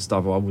 there's lots of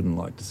stuff I wouldn't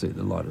like to see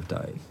the light of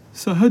day.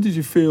 So how did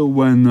you feel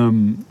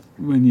when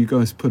you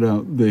guys put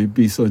out the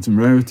B-Sides and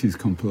Rarities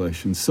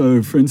compilation?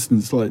 So, for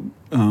instance, like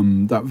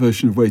that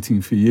version of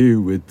Waiting for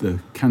You with the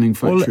Canning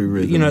Factory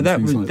rhythm.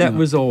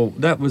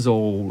 That was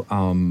all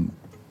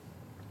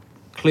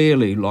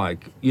clearly,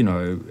 like,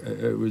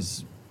 it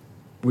was...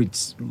 We'd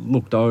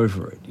looked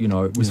over it,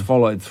 it was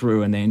followed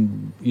through and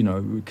then,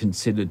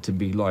 considered to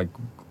be like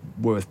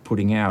worth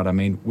putting out. I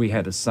mean, we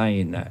had a say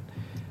in that.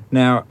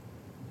 Now,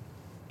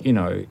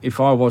 if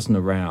I wasn't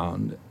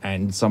around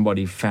and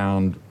somebody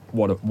found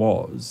what it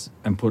was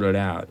and put it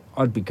out,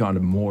 I'd be kind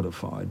of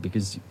mortified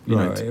because, you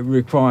know, it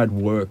required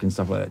work and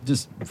stuff like that.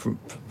 Just from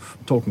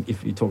talking,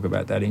 if you talk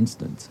about that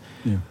instance,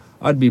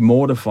 I'd be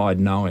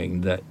mortified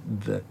knowing that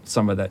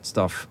some of that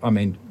stuff, I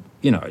mean,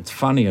 it's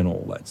funny and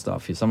all that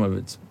stuff. Some of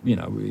it's,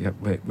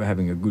 we're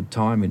having a good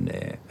time in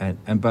there,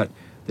 but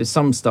there's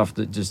some stuff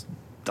that just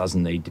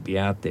doesn't need to be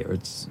out there.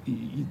 It's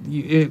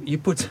you're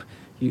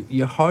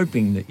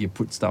hoping that you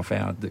put stuff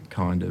out that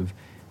kind of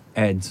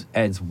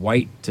adds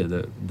weight to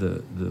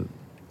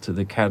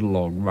the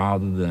catalogue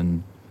rather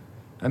than.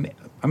 I mean,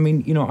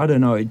 I don't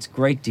know. It's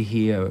great to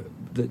hear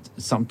that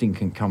something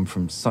can come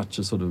from such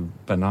a sort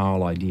of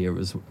banal idea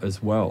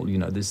as well.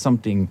 There's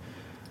something.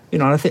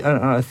 I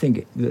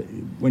think that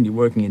when you're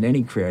working in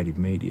any creative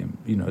medium,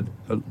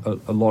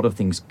 a lot of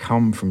things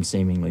come from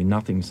seemingly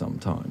nothing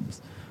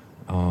sometimes.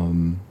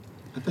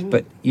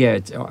 But yeah,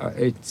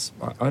 it's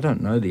I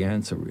don't know the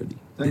answer really.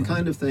 That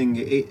kind of thing,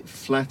 it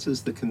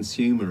flatters the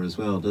consumer as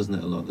well, doesn't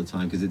it, a lot of the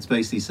time? Because it's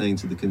basically saying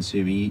to the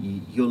consumer,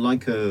 you're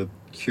like a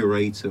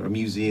curator, a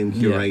museum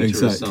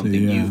curator or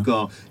something.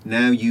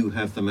 Now you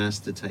have the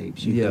master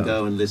tapes. You can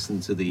go and listen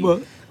to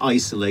the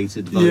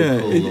isolated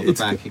vocal or the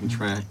backing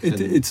track.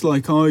 It's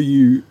like,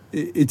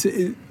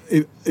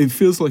 it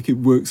feels like it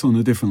works on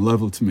a different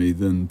level to me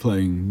than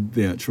playing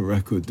the actual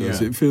record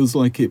does. It feels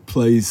like it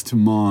plays to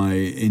my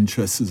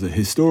interests as a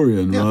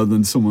historian rather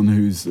than someone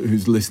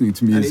who's listening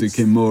to music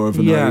in more of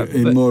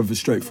a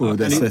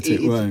straightforward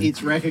aesthetic way.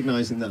 It's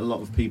recognising that a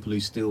lot of people who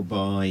still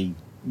buy,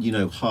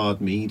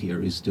 hard media,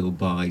 who still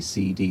buy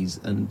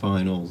CDs and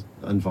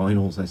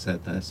vinyls. I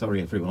said there.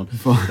 Sorry, everyone.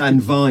 And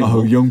vinyl.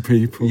 Oh, young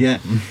people. Yeah.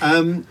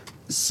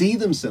 See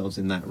themselves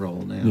in that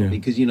role now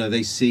because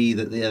they see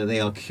that they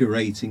are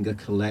curating a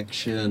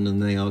collection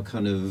and they are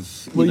kind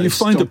of you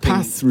find a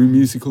path through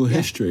musical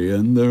history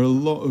and there are a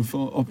lot of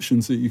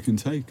options that you can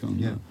take on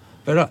that.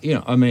 But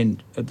I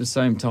mean, at the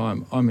same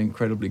time, I'm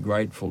incredibly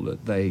grateful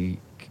that they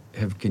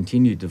have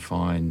continued to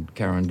find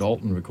Karen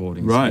Dalton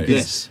recordings. Right.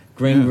 Yes.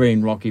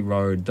 Green Rocky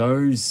Road,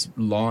 those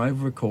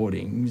live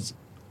recordings,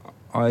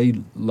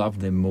 I love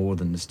them more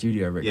than the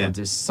studio records. Yeah.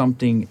 There's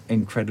something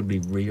incredibly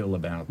real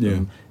about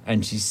them,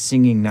 and she's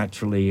singing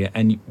naturally,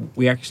 and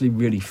we actually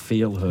really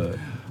feel her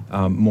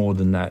more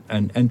than that.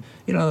 And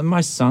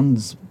my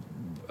son's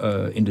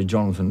into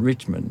Jonathan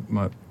Richman,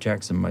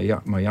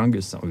 my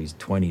youngest son. He's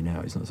 20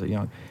 now. He's not so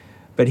young.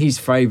 But his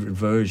favourite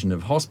version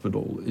of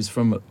Hospital is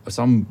from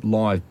some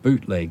live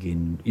bootleg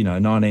in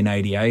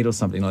 1988 or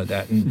something like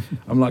that. And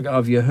I'm like,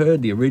 have you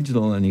heard the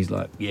original? And he's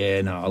like,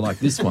 yeah, no, I like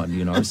this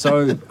one.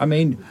 So I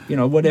mean,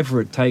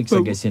 whatever it takes,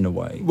 I guess, in a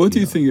way. What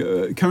do you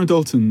think, Karen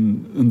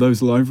Dalton and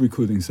those live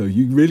recordings? though,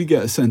 you really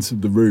get a sense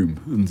of the room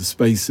and the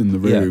space in the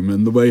room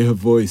and the way her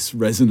voice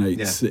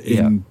resonates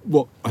in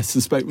what I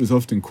suspect was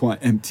often quite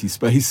empty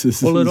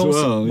spaces as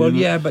well.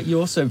 But you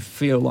also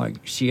feel like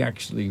she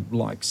actually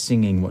likes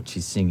singing what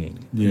she's singing.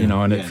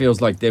 It feels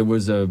like there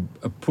was a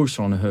push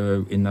on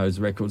her in those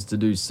records to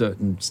do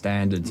certain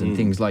standards and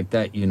things like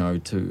that,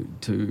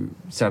 to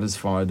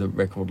satisfy the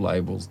record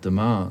label's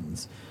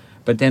demands.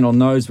 But then on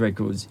those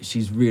records,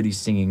 she's really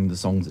singing the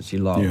songs that she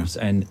loves.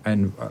 And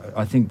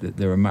I think that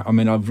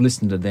I've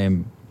listened to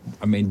them.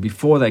 I mean,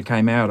 before they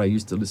came out, I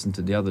used to listen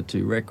to the other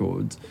two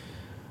records.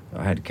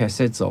 I had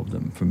cassettes of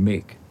them from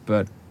Mick.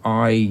 But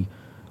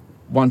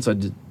once I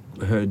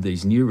heard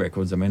these new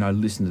records, I mean, I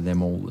listen to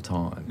them all the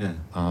time.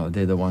 Yeah.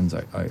 They're the ones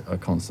I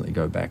constantly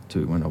go back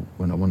to when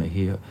I want to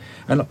hear.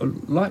 And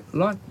like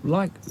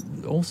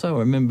also I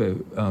remember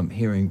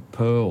hearing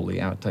Pearl, the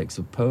outtakes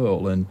of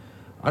Pearl, and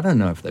I don't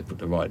know if they put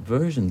the right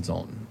versions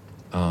on,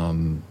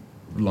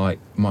 like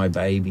My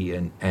Baby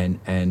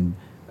and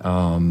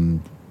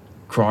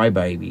Cry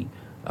Baby.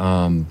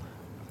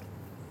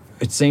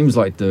 It seems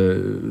like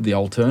the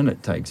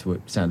alternate takes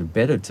sounded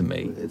better to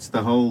me. It's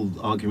the whole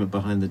argument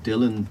behind the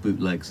Dylan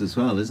bootlegs as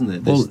well, isn't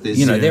it?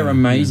 They're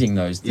amazing,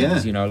 those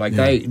things. Yeah.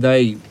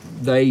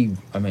 They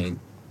I mean,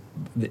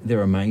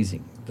 they're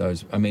amazing.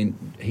 Those, I mean,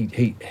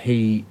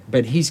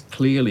 but he's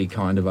clearly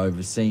kind of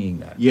overseeing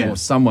that, or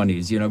someone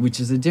is, which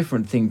is a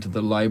different thing to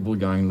the label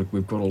going, look,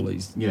 we've got all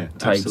these takes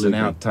absolutely.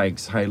 and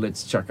outtakes. Hey,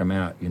 let's chuck them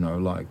out,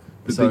 like.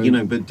 But So, the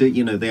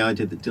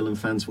idea that Dylan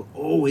fans were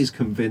always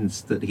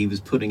convinced that he was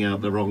putting out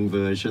the wrong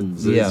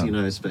versions,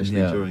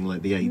 especially during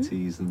like the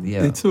 80s. And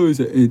It's always,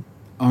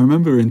 I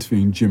remember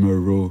interviewing Jim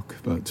O'Rourke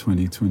about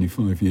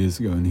 25 years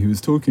ago, and he was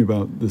talking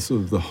about the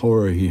sort of the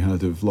horror he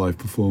had of live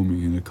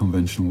performing in a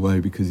conventional way,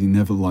 because he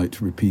never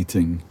liked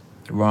repeating,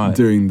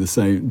 doing the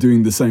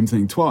same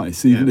thing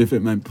twice, even if it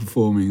meant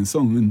performing a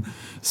song. And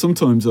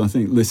sometimes I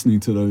think listening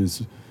to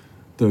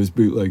those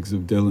bootlegs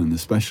of Dylan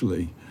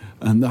especially,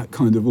 and that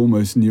kind of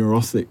almost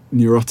neurotic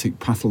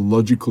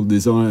pathological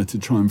desire to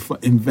try and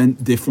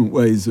invent different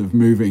ways of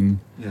moving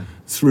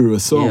through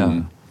a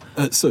song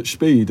at such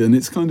speed. And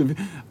it's kind of,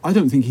 I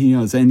don't think he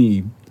has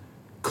any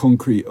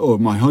concrete, or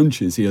my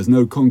hunch is he has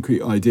no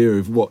concrete idea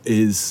of what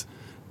is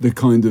the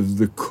kind of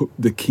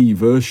the key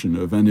version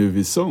of any of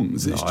his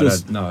songs. It's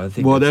I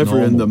think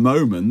whatever in the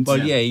moment. Well,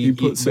 he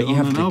puts it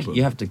on an album.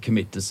 You have to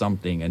commit to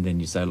something, and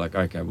then you say like,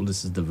 okay, well,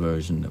 this is the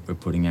version that we're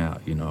putting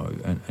out,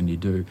 and you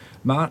do.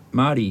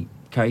 Marty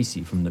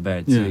Casey from the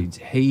Bad Seeds,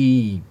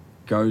 he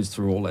goes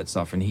through all that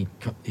stuff, and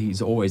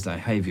he's always like,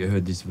 hey, have you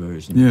heard this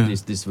version?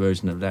 This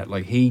version of that.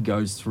 Like, he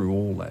goes through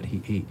all that.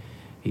 He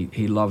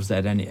loves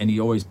that, and he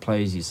always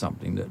plays you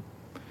something that,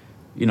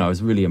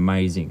 is really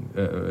amazing.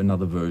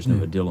 Another version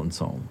of a Dylan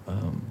song.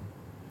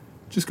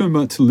 Just going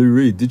back to Lou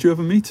Reed, did you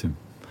ever meet him?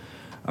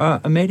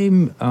 I met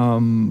him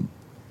when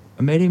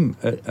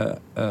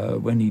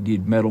he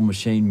did Metal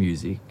Machine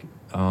Music,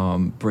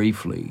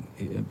 briefly,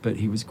 but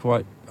he was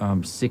quite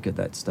sick at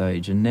that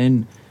stage. And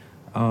then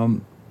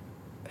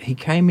he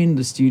came in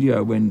the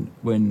studio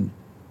when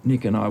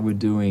Nick and I were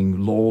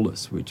doing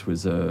Lawless, which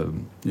was a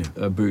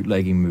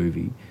bootlegging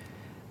movie.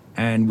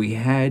 And we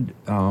had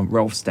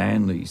Ralph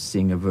Stanley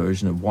sing a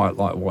version of White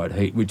Light, White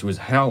Heat, which was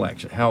hell,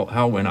 actually.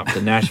 Hell went up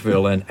to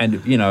Nashville, and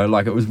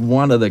it was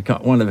one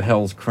of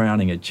Hell's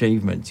crowning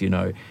achievements,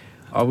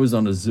 I was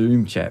on a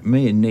Zoom chat.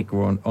 Me and Nick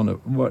were on it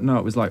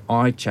was like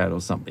iChat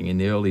or something in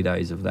the early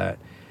days of that.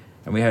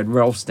 And we had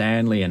Ralph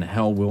Stanley and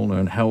Hal Wilner,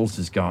 and Hal's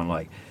just going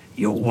like,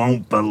 you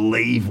won't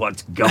believe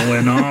what's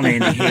going on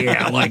in here,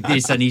 like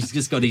this. And he's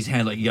just got his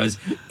hand like, he goes,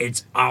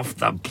 it's off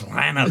the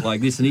planet,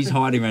 like this. And he's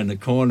hiding around the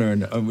corner,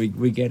 and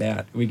we get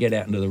out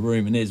into the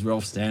room, and there's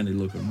Ralph Stanley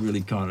looking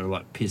really kind of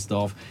like pissed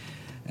off.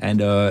 And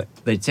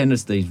they'd send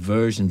us these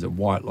versions of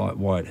White Light,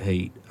 White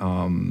Heat,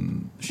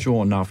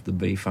 Sure Enough, the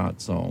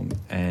Beefheart song,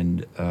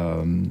 and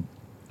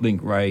Link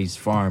Ray's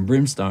Fire and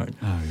Brimstone.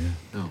 Oh,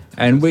 yeah.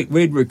 And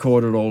we'd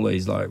recorded all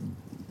these like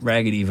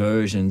raggedy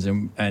versions,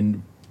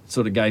 and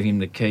sort of gave him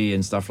the key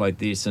and stuff like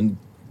this, and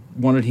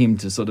wanted him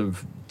to sort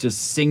of just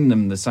sing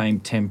them the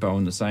same tempo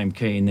and the same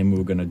key, and then we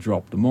were going to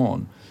drop them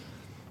on.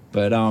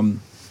 But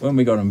when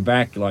we got them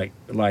back, like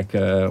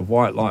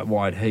White Light,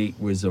 White Heat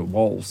was a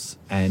waltz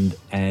and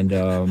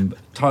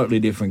totally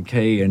different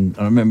key. And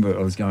I remember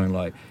I was going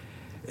like,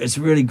 it's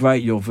really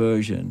great, your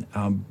version.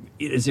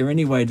 Is there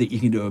any way that you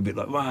can do a bit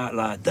like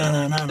like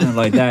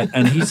that?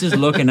 And he's just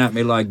looking at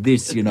me like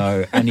this,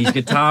 and his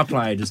guitar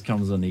player just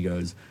comes on and he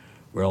goes,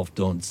 Ralph,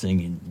 don't sing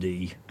in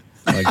D.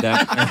 Like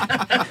that.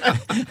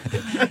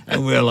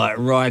 And we're like,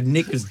 right,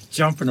 Nick is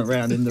jumping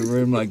around in the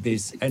room like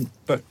this.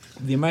 But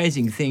the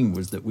amazing thing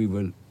was that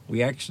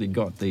we actually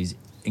got these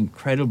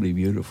incredibly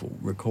beautiful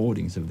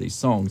recordings of these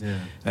songs. Yeah.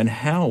 And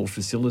Hal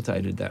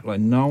facilitated that. Like,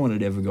 no one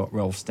had ever got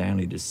Ralph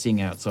Stanley to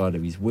sing outside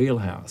of his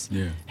wheelhouse.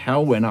 Yeah.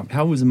 Hal went up.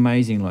 Hal was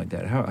amazing like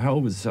that.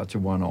 Hal was such a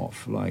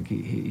one-off. Like,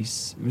 he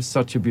was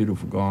such a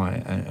beautiful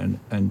guy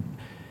and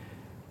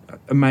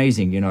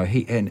amazing,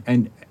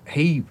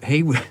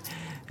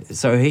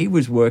 So he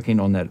was working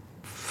on that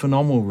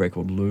phenomenal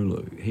record,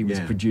 Lulu. He was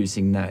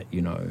producing that,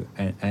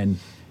 and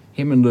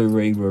him and Lou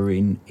Reed were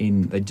in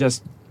they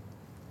just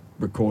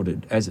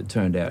recorded, as it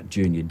turned out,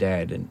 Junior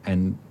Dad,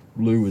 and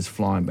Lou was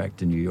flying back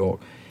to New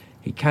York.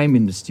 He came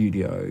in the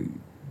studio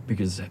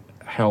because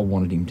Hal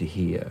wanted him to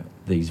hear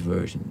these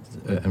versions,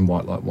 and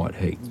White Light, White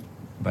Heat,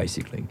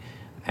 basically.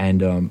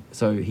 And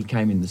so he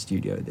came in the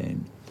studio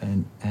then,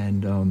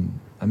 and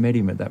I met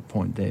him at that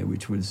point there,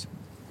 which was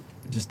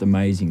just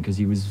amazing, because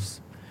he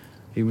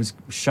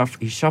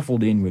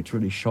shuffled in, which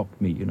really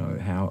shocked me,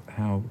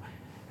 how,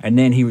 and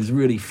then he was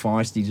really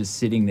feisty, just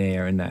sitting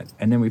there and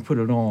then we put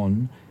it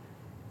on,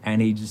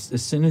 And he just,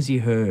 as soon as he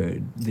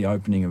heard the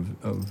opening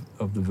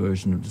of the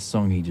version of the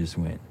song, he just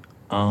went,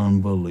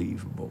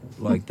 unbelievable,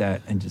 like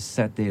that, and just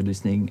sat there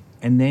listening.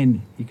 And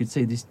then you could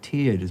see this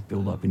tear just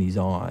build up in his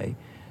eye,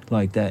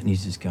 like that, and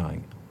he's just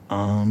going,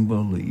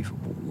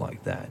 unbelievable,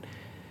 like that.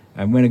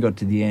 And when it got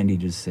to the end, he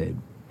just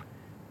said,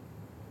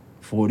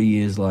 40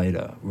 years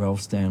later,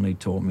 Ralph Stanley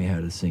taught me how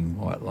to sing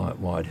White Light,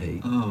 White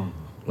Heat. Oh.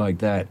 Like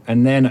that.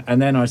 And then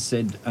I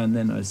said, oh,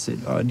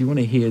 do you want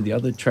to hear the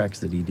other tracks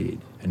that he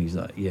did? And he's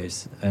like,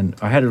 yes. And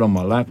I had it on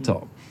my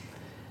laptop.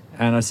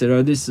 And I said,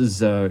 oh, this is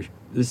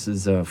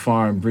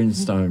Fire and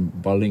Brimstone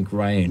by Link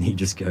Ray. And he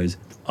just goes,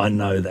 I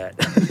know that.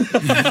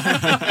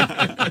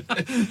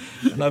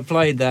 And I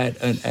played that.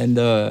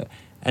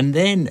 And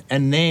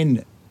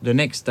then the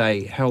next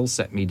day, Hal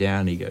sat me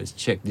down. He goes,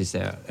 check this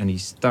out. And he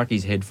stuck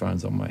his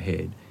headphones on my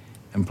head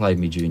and played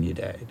me Junior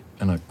Dad.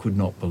 And I could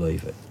not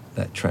believe it,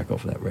 that track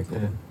off that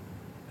record. Yeah.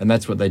 And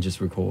that's what they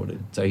just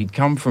recorded. So he'd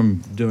come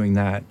from doing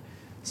that,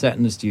 sat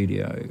in the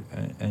studio,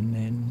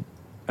 and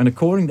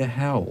according to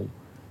Hal,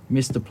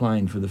 missed a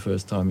plane for the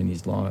first time in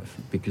his life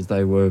because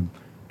they were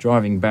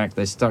driving back.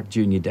 They stuck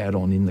Junior Dad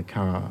on in the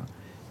car,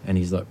 and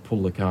he's like,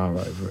 pull the car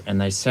over. And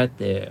they sat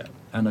there,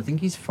 and I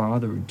think his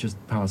father had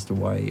just passed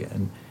away,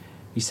 and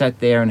he sat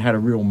there and had a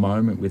real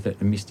moment with it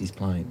and missed his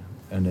plane.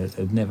 And it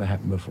had never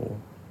happened before.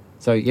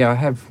 So, yeah, I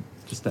have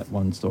just that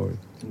one story.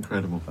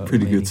 Incredible.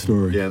 Pretty good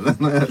story. Yeah,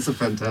 that's a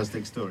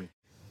fantastic story.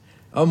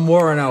 I'm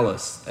Warren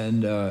Ellis,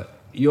 and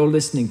you're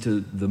listening to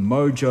the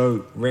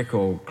MOJO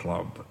Record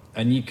Club.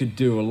 And you could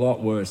do a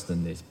lot worse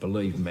than this,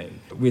 believe me,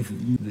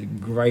 with the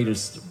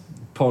greatest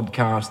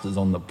podcasters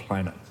on the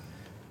planet.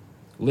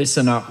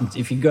 Listen up.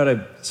 If you've got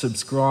to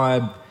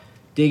subscribe,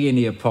 dig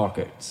into your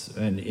pockets.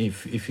 And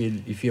if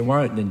you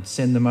won't, then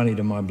send the money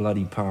to my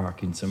bloody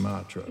park in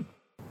Sumatra.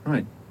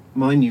 Right.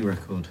 My new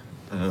record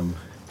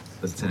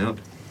that's out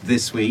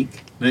this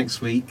week,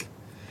 next week,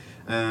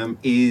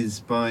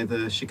 is by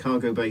the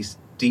Chicago-based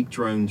deep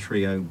drone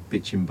trio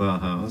Bitchin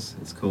Bajas.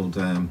 It's called...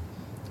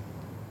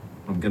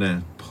 I'm going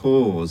to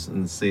pause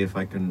and see if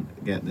I can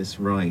get this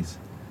right.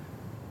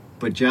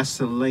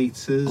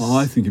 Bajascillators. Oh,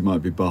 I think it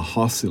might be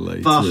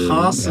Bajascillators.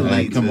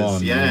 Bajascillators, come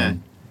on, yeah.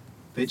 Man.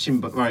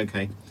 Right,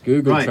 okay.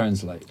 Google right.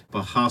 Translate.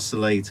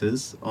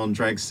 Bajascillators on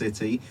Drag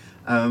City.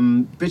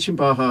 Bitchin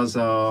Bajas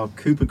are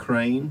Cooper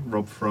Crane,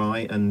 Rob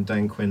Fry, and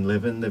Dan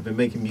Quinn-Livin. They've been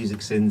making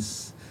music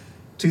since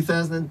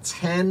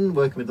 2010,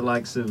 working with the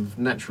likes of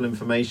Natural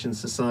Information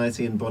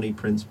Society and Bonnie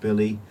Prince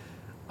Billy.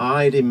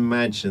 I'd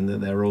imagine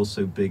that they're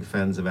also big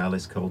fans of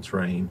Alice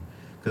Coltrane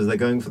because they're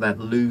going for that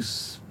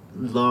loose,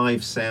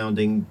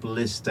 live-sounding,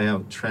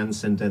 blissed-out,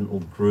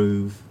 transcendental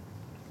groove.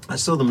 I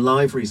saw them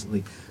live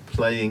recently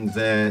playing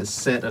their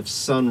set of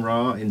Sun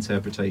Ra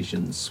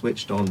interpretations,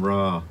 Switched on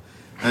Ra,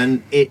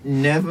 and it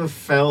never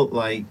felt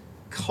like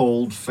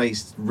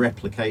cold-faced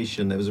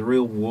replication. There was a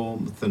real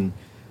warmth and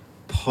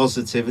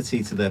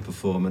positivity to their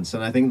performance,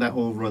 and I think that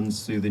all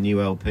runs through the new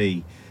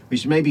LP. We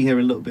should maybe hear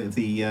a little bit of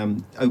the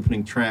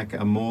opening track,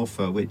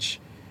 Amorpha, which,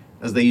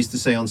 as they used to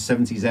say on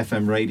 70s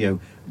FM radio,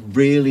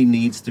 really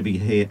needs to be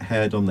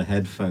heard on the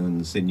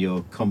headphones in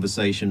your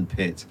conversation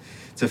pit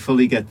to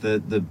fully get the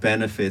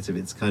benefit of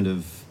its kind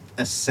of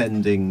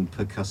ascending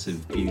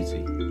percussive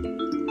beauty.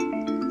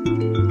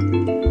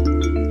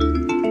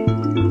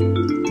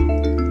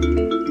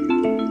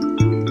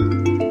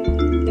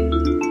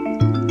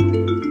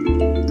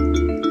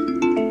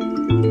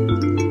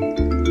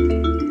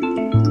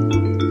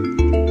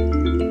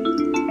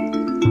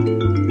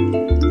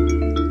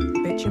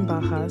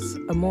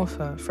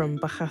 Amorpha from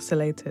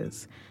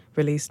Bajascillators,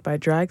 released by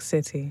Drag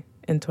City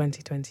in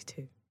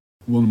 2022.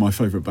 One of my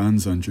favourite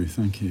bands, Andrew,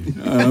 thank you.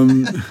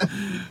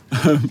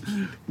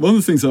 One of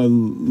the things I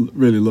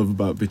really love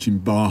about Bitchin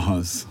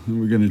Bajas,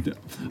 and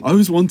I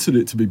always wanted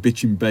it to be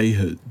Bitchin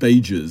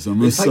Bajas. I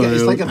must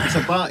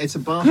say, it's a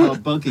Baja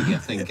buggy, I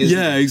think, isn't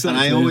yeah, it?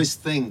 exactly. And I always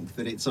think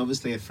that it's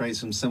obviously a phrase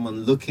from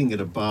someone looking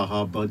at a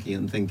Baja buggy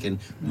and thinking,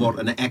 what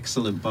an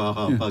excellent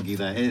Baja buggy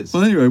that is.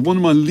 Well, anyway, one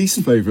of my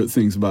least favourite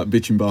things about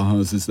Bitchin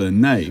Bajas is their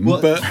name.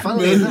 Well,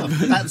 funnily enough,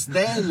 that's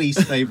their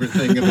least favourite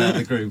thing about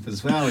the group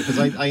as well, because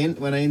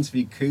when I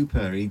interviewed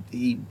Cooper,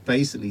 he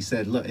basically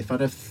said, look, if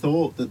I'd have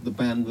thought that the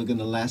band were going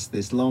to last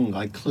this long,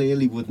 I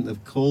clearly wouldn't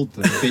have called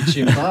them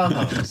Bitchin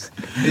Bajas.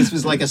 This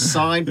was like a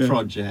side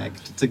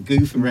project to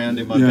goof around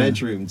in my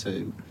bedroom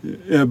to.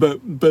 Yeah, but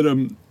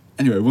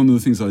anyway, one of the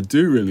things I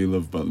do really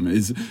love about them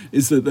is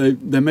that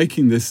they're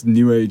making this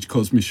new age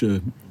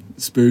cosmische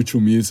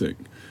spiritual music,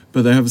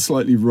 but they have a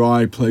slightly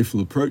wry, playful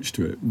approach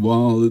to it,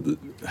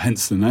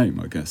 hence the name,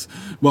 I guess,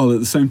 while at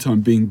the same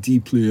time being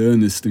deeply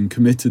earnest and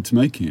committed to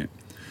making it.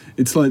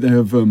 It's like they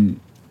have...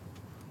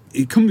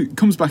 It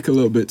comes back a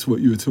little bit to what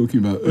you were talking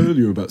about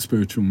earlier about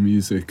spiritual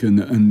music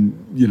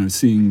and you know,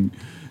 seeing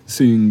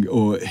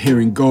or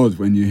hearing God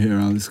when you hear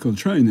Alice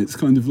Coltrane. It's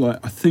kind of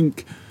like, I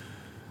think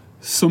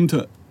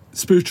sometimes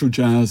spiritual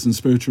jazz and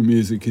spiritual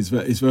music is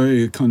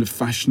very kind of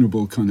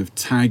fashionable kind of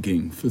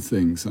tagging for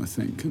things, I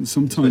think. And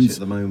sometimes... Especially at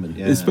the moment,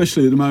 yeah.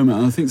 Especially at the moment.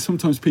 And I think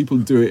sometimes people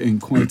do it in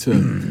quite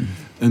a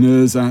an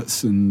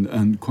ersatz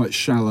and quite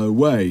shallow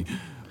way.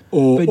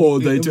 Or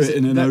they do it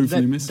in an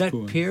overly mystical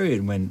way. That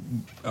period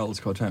when Alice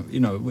Coltrane,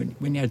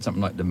 when you had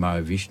something like the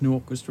Mahavishnu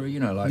Orchestra,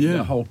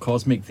 the whole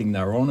cosmic thing they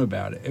were on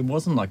about it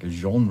wasn't like a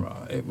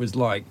genre. It was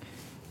like,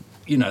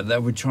 they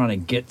were trying to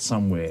get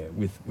somewhere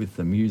with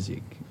the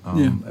music.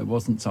 It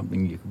wasn't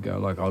something you could go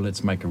like, oh,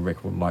 let's make a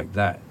record like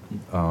that.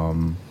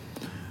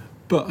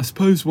 But I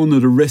suppose one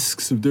of the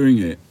risks of doing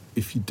it,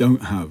 if you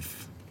don't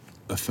have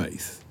a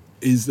faith,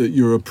 is that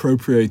you're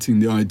appropriating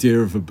the idea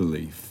of a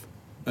belief.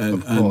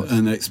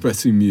 And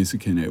expressing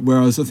music in it.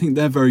 Whereas I think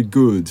they're very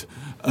good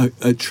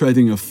at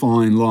treading a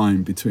fine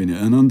line between it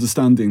and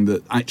understanding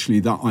that actually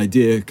that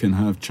idea can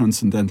have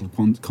transcendental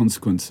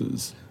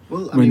consequences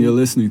when you're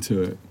listening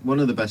to it. One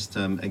of the best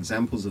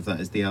examples of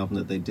that is the album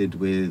that they did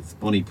with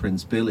Bonnie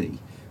Prince Billy,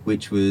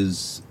 which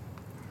was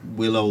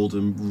Will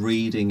Oldham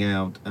reading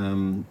out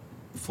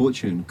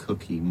fortune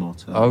cookie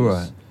mottos. Oh,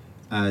 right.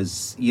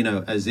 As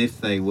if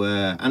they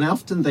were, and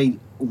often they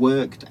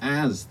worked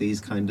as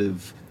these kind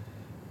of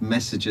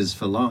messages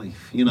for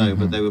life,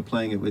 but they were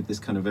playing it with this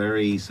kind of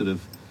very sort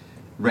of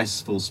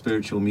restful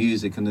spiritual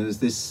music, and there was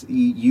this,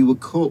 you were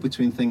caught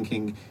between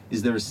thinking,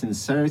 is there a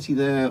sincerity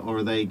there,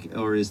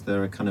 or is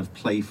there a kind of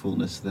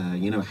playfulness there?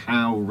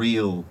 How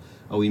real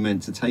are we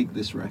meant to take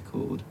this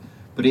record?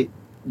 But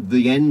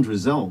the end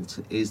result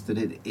is that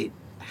it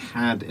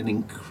had an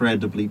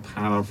incredibly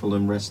powerful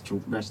and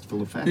restful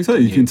effect.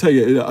 Exactly, you can take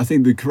it. I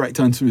think the correct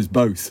answer is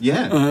both.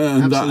 Yeah,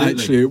 and that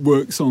actually it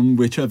works on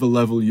whichever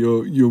level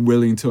you're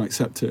willing to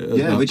accept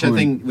it. Which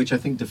I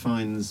think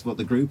defines what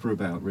the group are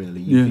about. Really,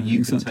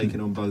 you can take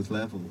it on both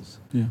levels.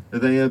 Yeah, are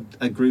they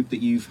a group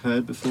that you've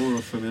heard before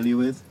or familiar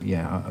with?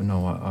 Yeah,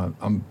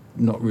 I'm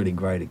not really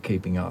great at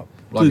keeping up.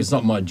 Like it's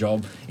not my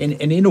job, and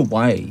in a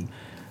way,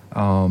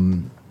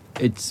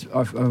 it's.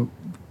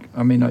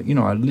 I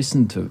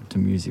listen to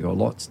music a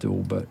lot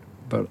still, but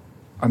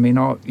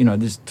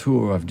this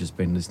tour I've just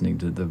been listening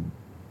to the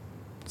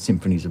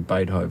symphonies of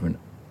Beethoven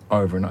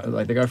over and over.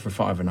 Like they go for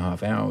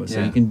 5.5 hours,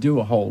 so you can do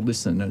a whole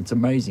listen, and it's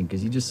amazing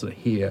because you just sort of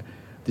hear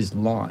this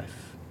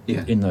life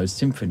in those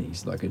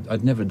symphonies. Like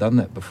I'd never done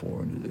that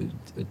before, and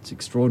it's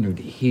extraordinary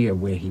to hear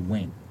where he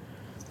went,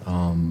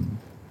 and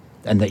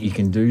that you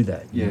can do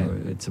that. You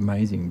know, it's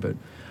amazing, but.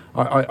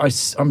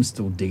 I'm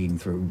still digging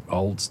through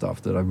old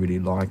stuff that I really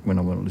like when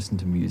I want to listen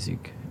to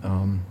music.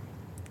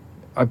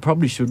 I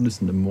probably should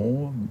listen to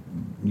more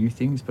new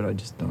things, but I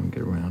just don't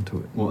get around to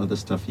it. What other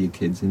stuff are your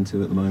kids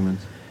into at the moment?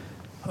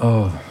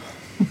 Oh,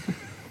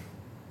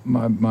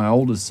 my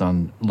oldest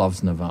son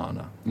loves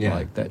Nirvana. Yeah.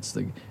 Like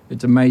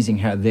it's amazing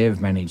how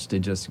they've managed to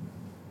just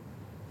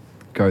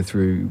go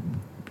through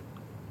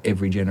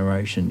every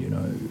generation,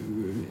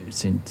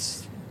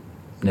 since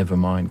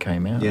Nevermind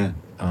came out. Yeah.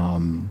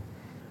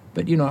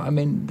 But, they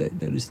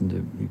listen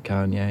to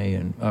Kanye,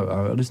 and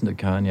I listen to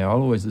Kanye.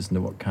 I'll always listen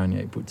to what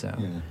Kanye puts out.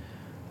 Yeah.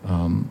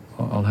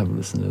 I'll have a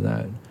listen to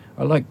that.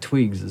 I like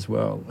Twigs as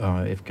well,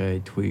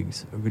 FKA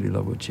Twigs. I really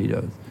love what she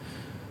does.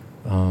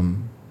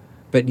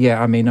 But,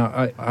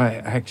 I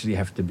actually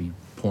have to be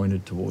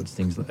pointed towards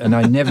things. And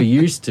I never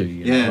used to,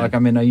 know.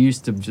 I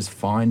used to just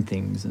find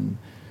things and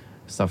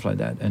stuff like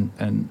that.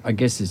 And I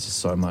guess there's just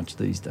so much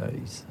these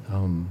days.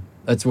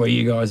 That's why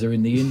you guys are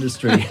in the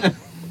industry.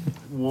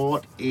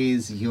 What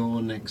is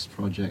your next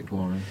project,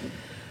 Warren?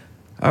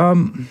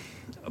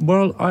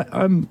 Well,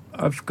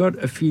 I've got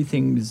a few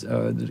things that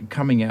are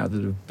coming out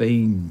that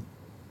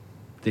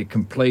they're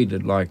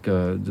completed, like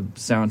the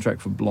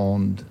soundtrack for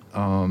Blonde.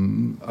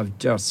 I've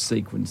just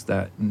sequenced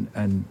that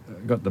and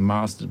got the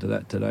master to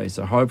that today.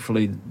 So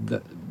hopefully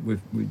that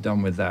we've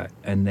done with that.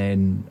 And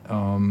then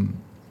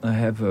I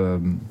have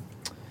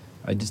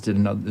there's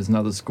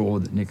another score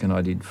that Nick and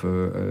I did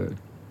for a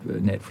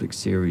Netflix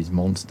series,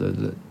 Monster,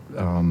 that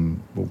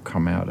will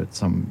come out at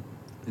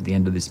the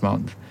end of this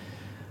month.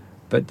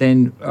 But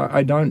then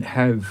I don't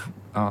have.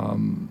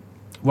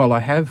 I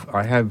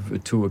have a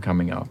tour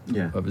coming up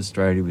of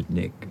Australia with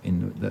Nick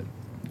in that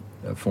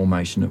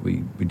formation that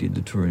we did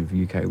the tour of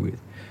the UK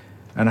with,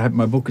 and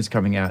my book is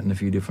coming out in a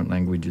few different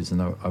languages,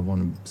 and I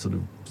want to sort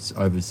of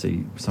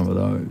oversee some of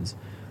those.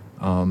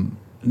 And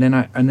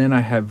then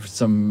I have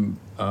some.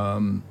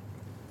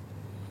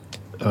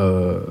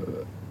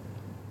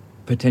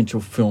 Potential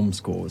film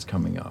scores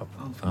coming up.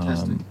 Oh,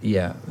 fantastic!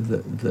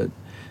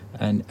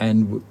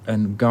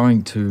 And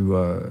going to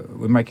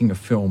we're making a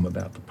film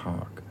about the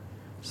park,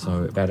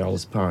 about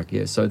Alice Park.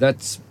 Yeah, so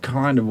that's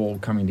kind of all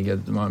coming together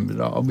at the moment.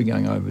 But I'll be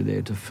going over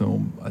there to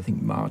film. I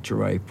think March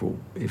or April,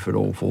 if it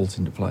all falls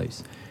into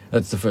place.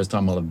 That's the first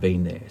time I'll have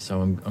been there.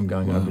 So I'm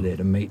going over there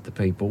to meet the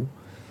people,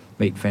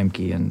 meet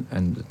Femke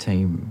and the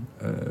team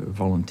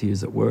volunteers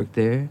that work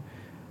there,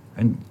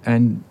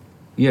 and.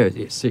 Yeah,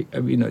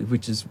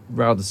 which is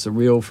rather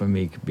surreal for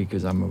me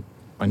because I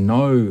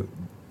know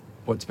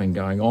what's been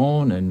going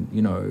on, and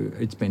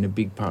it's been a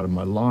big part of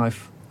my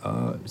life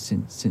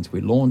since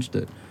we launched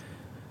it.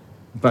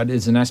 But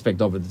there's an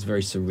aspect of it that's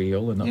very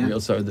surreal and not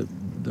real. So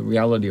the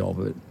reality of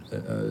it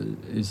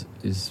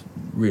is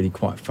really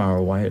quite far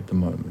away at the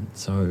moment.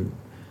 So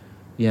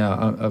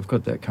I've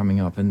got that coming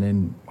up, and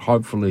then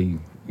hopefully,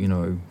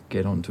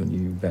 get onto a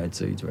new Bad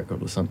Seeds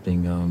record or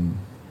something.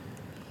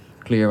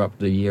 Clear up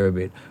the year a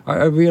bit.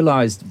 I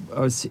realised I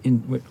was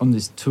on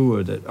this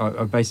tour that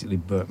I basically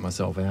burnt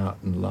myself out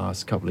in the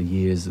last couple of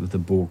years with the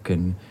book,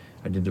 and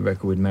I did the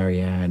record with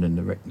Marianne and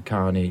the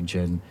Carnage,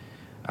 and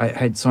I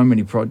had so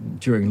many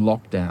during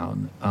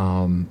lockdown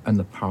and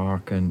the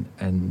park,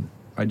 and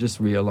I just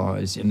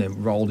realised, and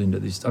then rolled into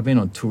this. I've been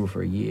on tour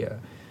for a year,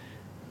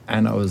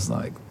 and I was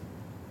like,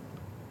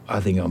 I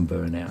think I'm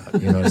burnt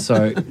out,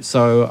 So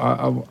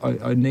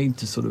I need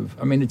to sort of.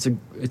 I mean, it's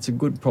a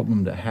good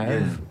problem to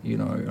have, I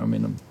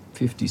mean, I'm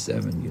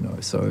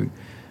 57, so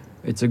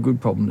it's a good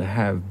problem to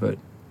have. But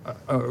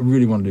I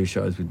really want to do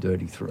shows with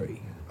Dirty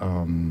Three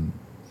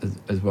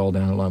as well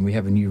down the line. We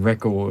have a new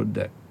record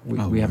that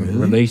we haven't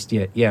released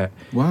yet. Yeah.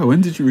 Wow.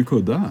 When did you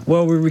record that?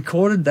 Well, we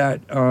recorded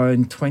that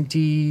in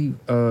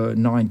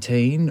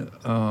 2019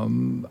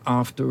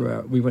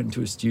 after we went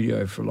into a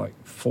studio for like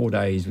 4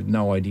 days with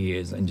no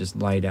ideas and just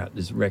laid out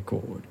this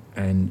record,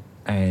 and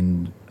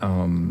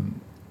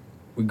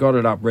we got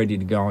it up ready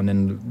to go, and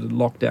then the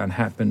lockdown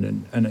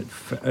happened, and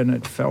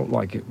it felt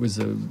like it was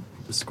a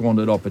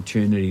squandered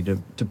opportunity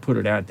to put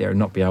it out there and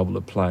not be able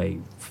to play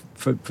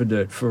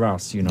for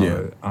us,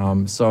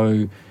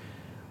 so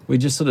we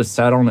just sort of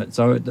sat on it.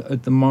 So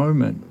at the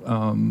moment,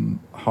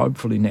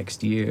 hopefully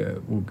next year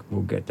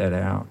we'll get that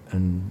out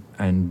and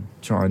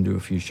try and do a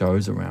few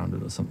shows around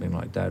it or something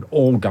like that.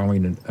 All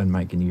going and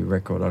make a new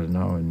record, I don't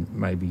know, and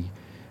maybe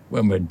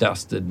when we're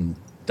dusted and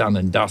done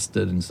and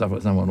dusted and stuff,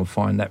 like someone will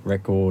find that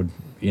record,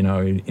 in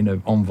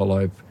an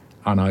envelope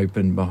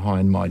unopened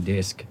behind my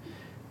desk,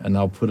 and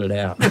they'll put it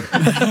out.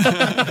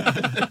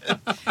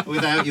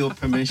 Without your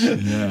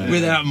permission. Yeah.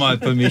 Without my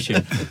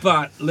permission.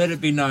 But let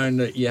it be known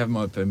that you have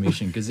my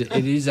permission, because it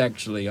is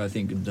actually, I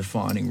think, a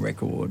defining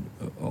record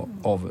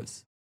of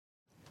us.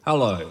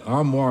 Hello,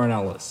 I'm Warren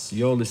Ellis.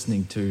 You're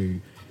listening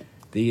to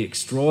the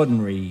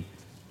extraordinary,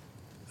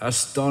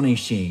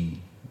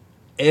 astonishing,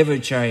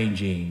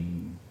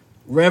 ever-changing,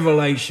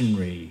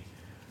 revelationary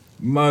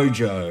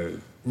MOJO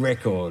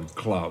Record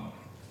Club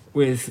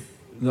with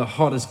the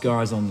hottest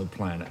guys on the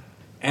planet.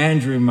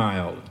 Andrew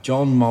Mayle,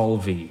 John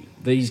Mulvey.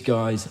 These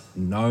guys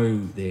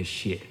know their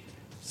shit.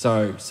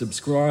 So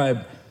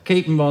subscribe,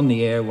 keep them on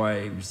the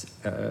airwaves,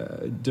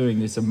 doing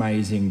this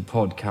amazing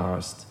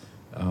podcast,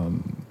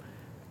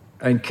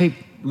 and keep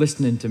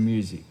listening to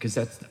music, because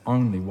that's the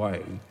only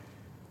way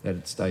that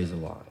it stays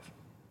alive.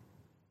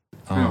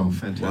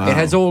 Fantastic. It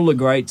has all the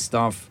great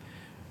stuff.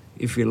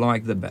 If you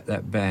like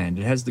that band,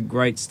 it has the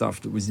great stuff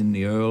that was in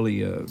the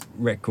earlier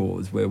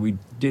records where we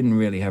didn't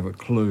really have a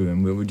clue,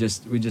 and we were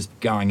just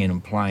going in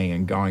and playing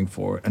and going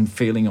for it and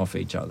feeling off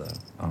each other.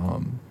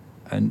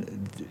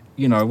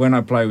 When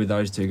I play with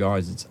those two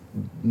guys, it's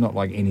not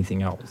like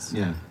anything else.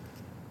 Yeah,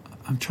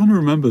 I'm trying to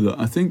remember that.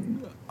 I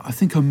think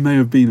I may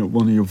have been at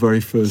one of your very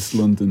first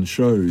London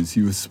shows.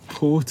 You were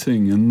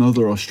supporting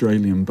another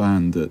Australian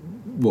band at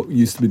what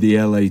used to be the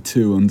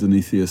LA2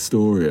 underneath the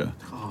Astoria.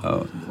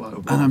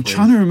 And I'm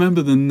trying to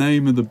remember the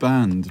name of the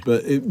band,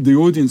 but the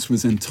audience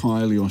was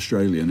entirely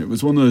Australian. It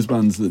was one of those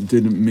bands that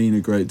didn't mean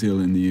a great deal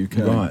in the UK.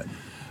 Right.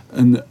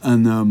 And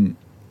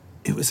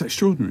it was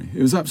extraordinary.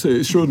 It was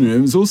absolutely extraordinary.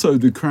 It was also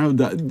the crowd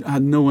that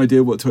had no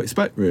idea what to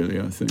expect, really,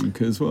 I think,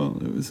 as well.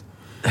 It was.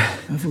 I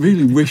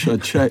really wish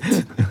I'd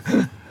checked.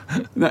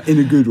 That in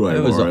a good way.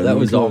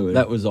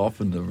 That was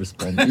often the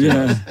response.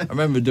 Yeah. I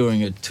remember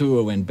doing a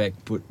tour when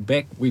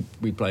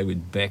we played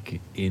with Beck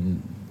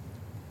in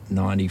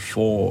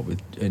 94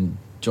 and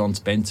John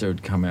Spencer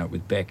had come out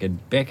with Beck,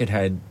 and Beck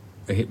had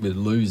a hit with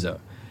Loser,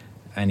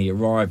 and he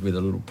arrived with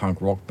a little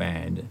punk rock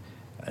band,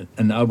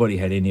 and nobody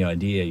had any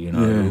idea,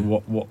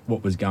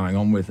 what was going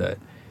on with it,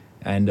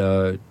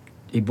 and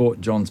he brought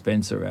John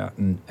Spencer out,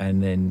 and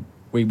then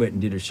we went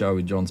and did a show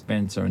with John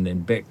Spencer, and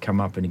then Beck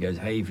come up and he goes,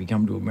 hey, if you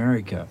come to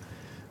America,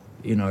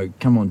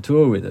 come on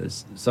tour with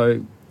us.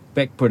 So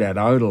Beck put out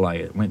Odelay,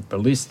 it went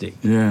ballistic.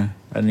 Yeah.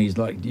 And he's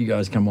like, you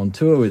guys come on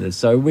tour with us.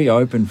 So we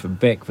opened for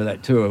Beck for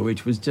that tour,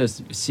 which was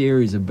just a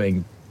series of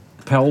being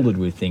pelted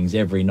with things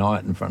every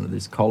night in front of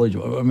this college. I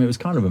mean, it was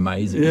kind of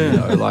amazing,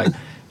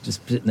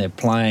 just sitting there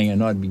playing,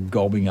 and I'd be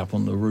gobbing up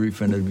on the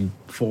roof and it'd be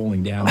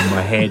falling down on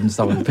my head and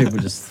stuff, and people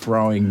just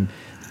throwing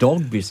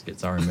dog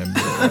biscuits, I remember,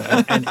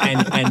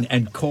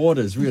 and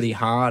quarters really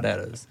hard at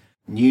us.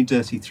 New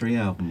Dirty Three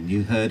album.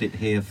 You heard it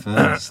here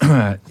first.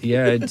 Yeah,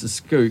 it's a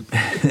scoop.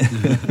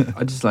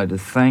 I'd just like to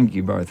thank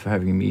you both for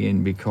having me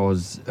in,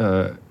 because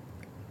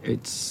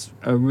it's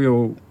a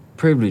real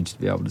privilege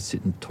to be able to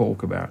sit and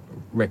talk about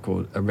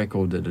a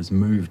record that has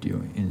moved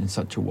you in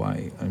such a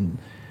way, and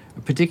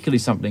particularly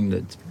something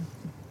that's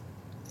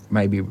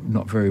maybe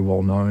not very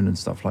well known and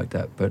stuff like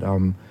that. But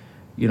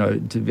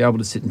to be able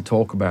to sit and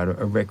talk about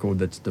a record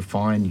that's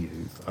defined you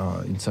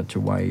in such a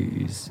way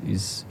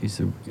is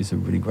a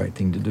really great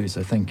thing to do.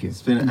 So thank you.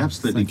 It's been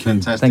absolutely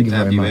fantastic to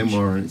have you in,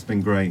 Warren. It's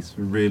been great.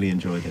 We really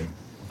enjoyed it.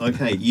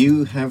 Okay,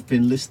 you have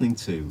been listening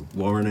to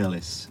Warren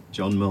Ellis,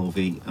 John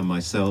Mulvey, and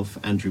myself,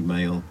 Andrew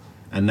Mayle,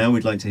 And now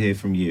we'd like to hear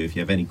from you. If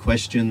you have any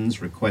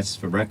questions, requests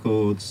for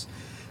records,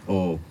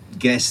 or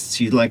guests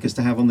you'd like us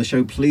to have on the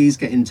show, please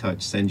get in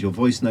touch. Send your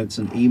voice notes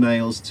and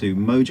emails to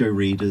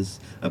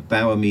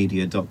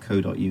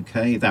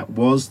mojoreaders@bowermedia.co.uk. That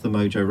was the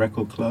Mojo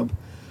Record Club.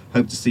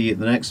 Hope to see you at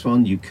the next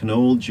one. You can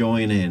all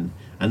join in.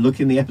 And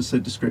look in the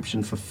episode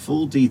description for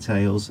full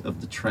details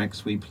of the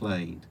tracks we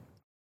played.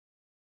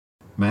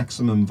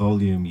 Maximum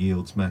volume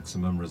yields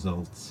maximum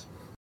results.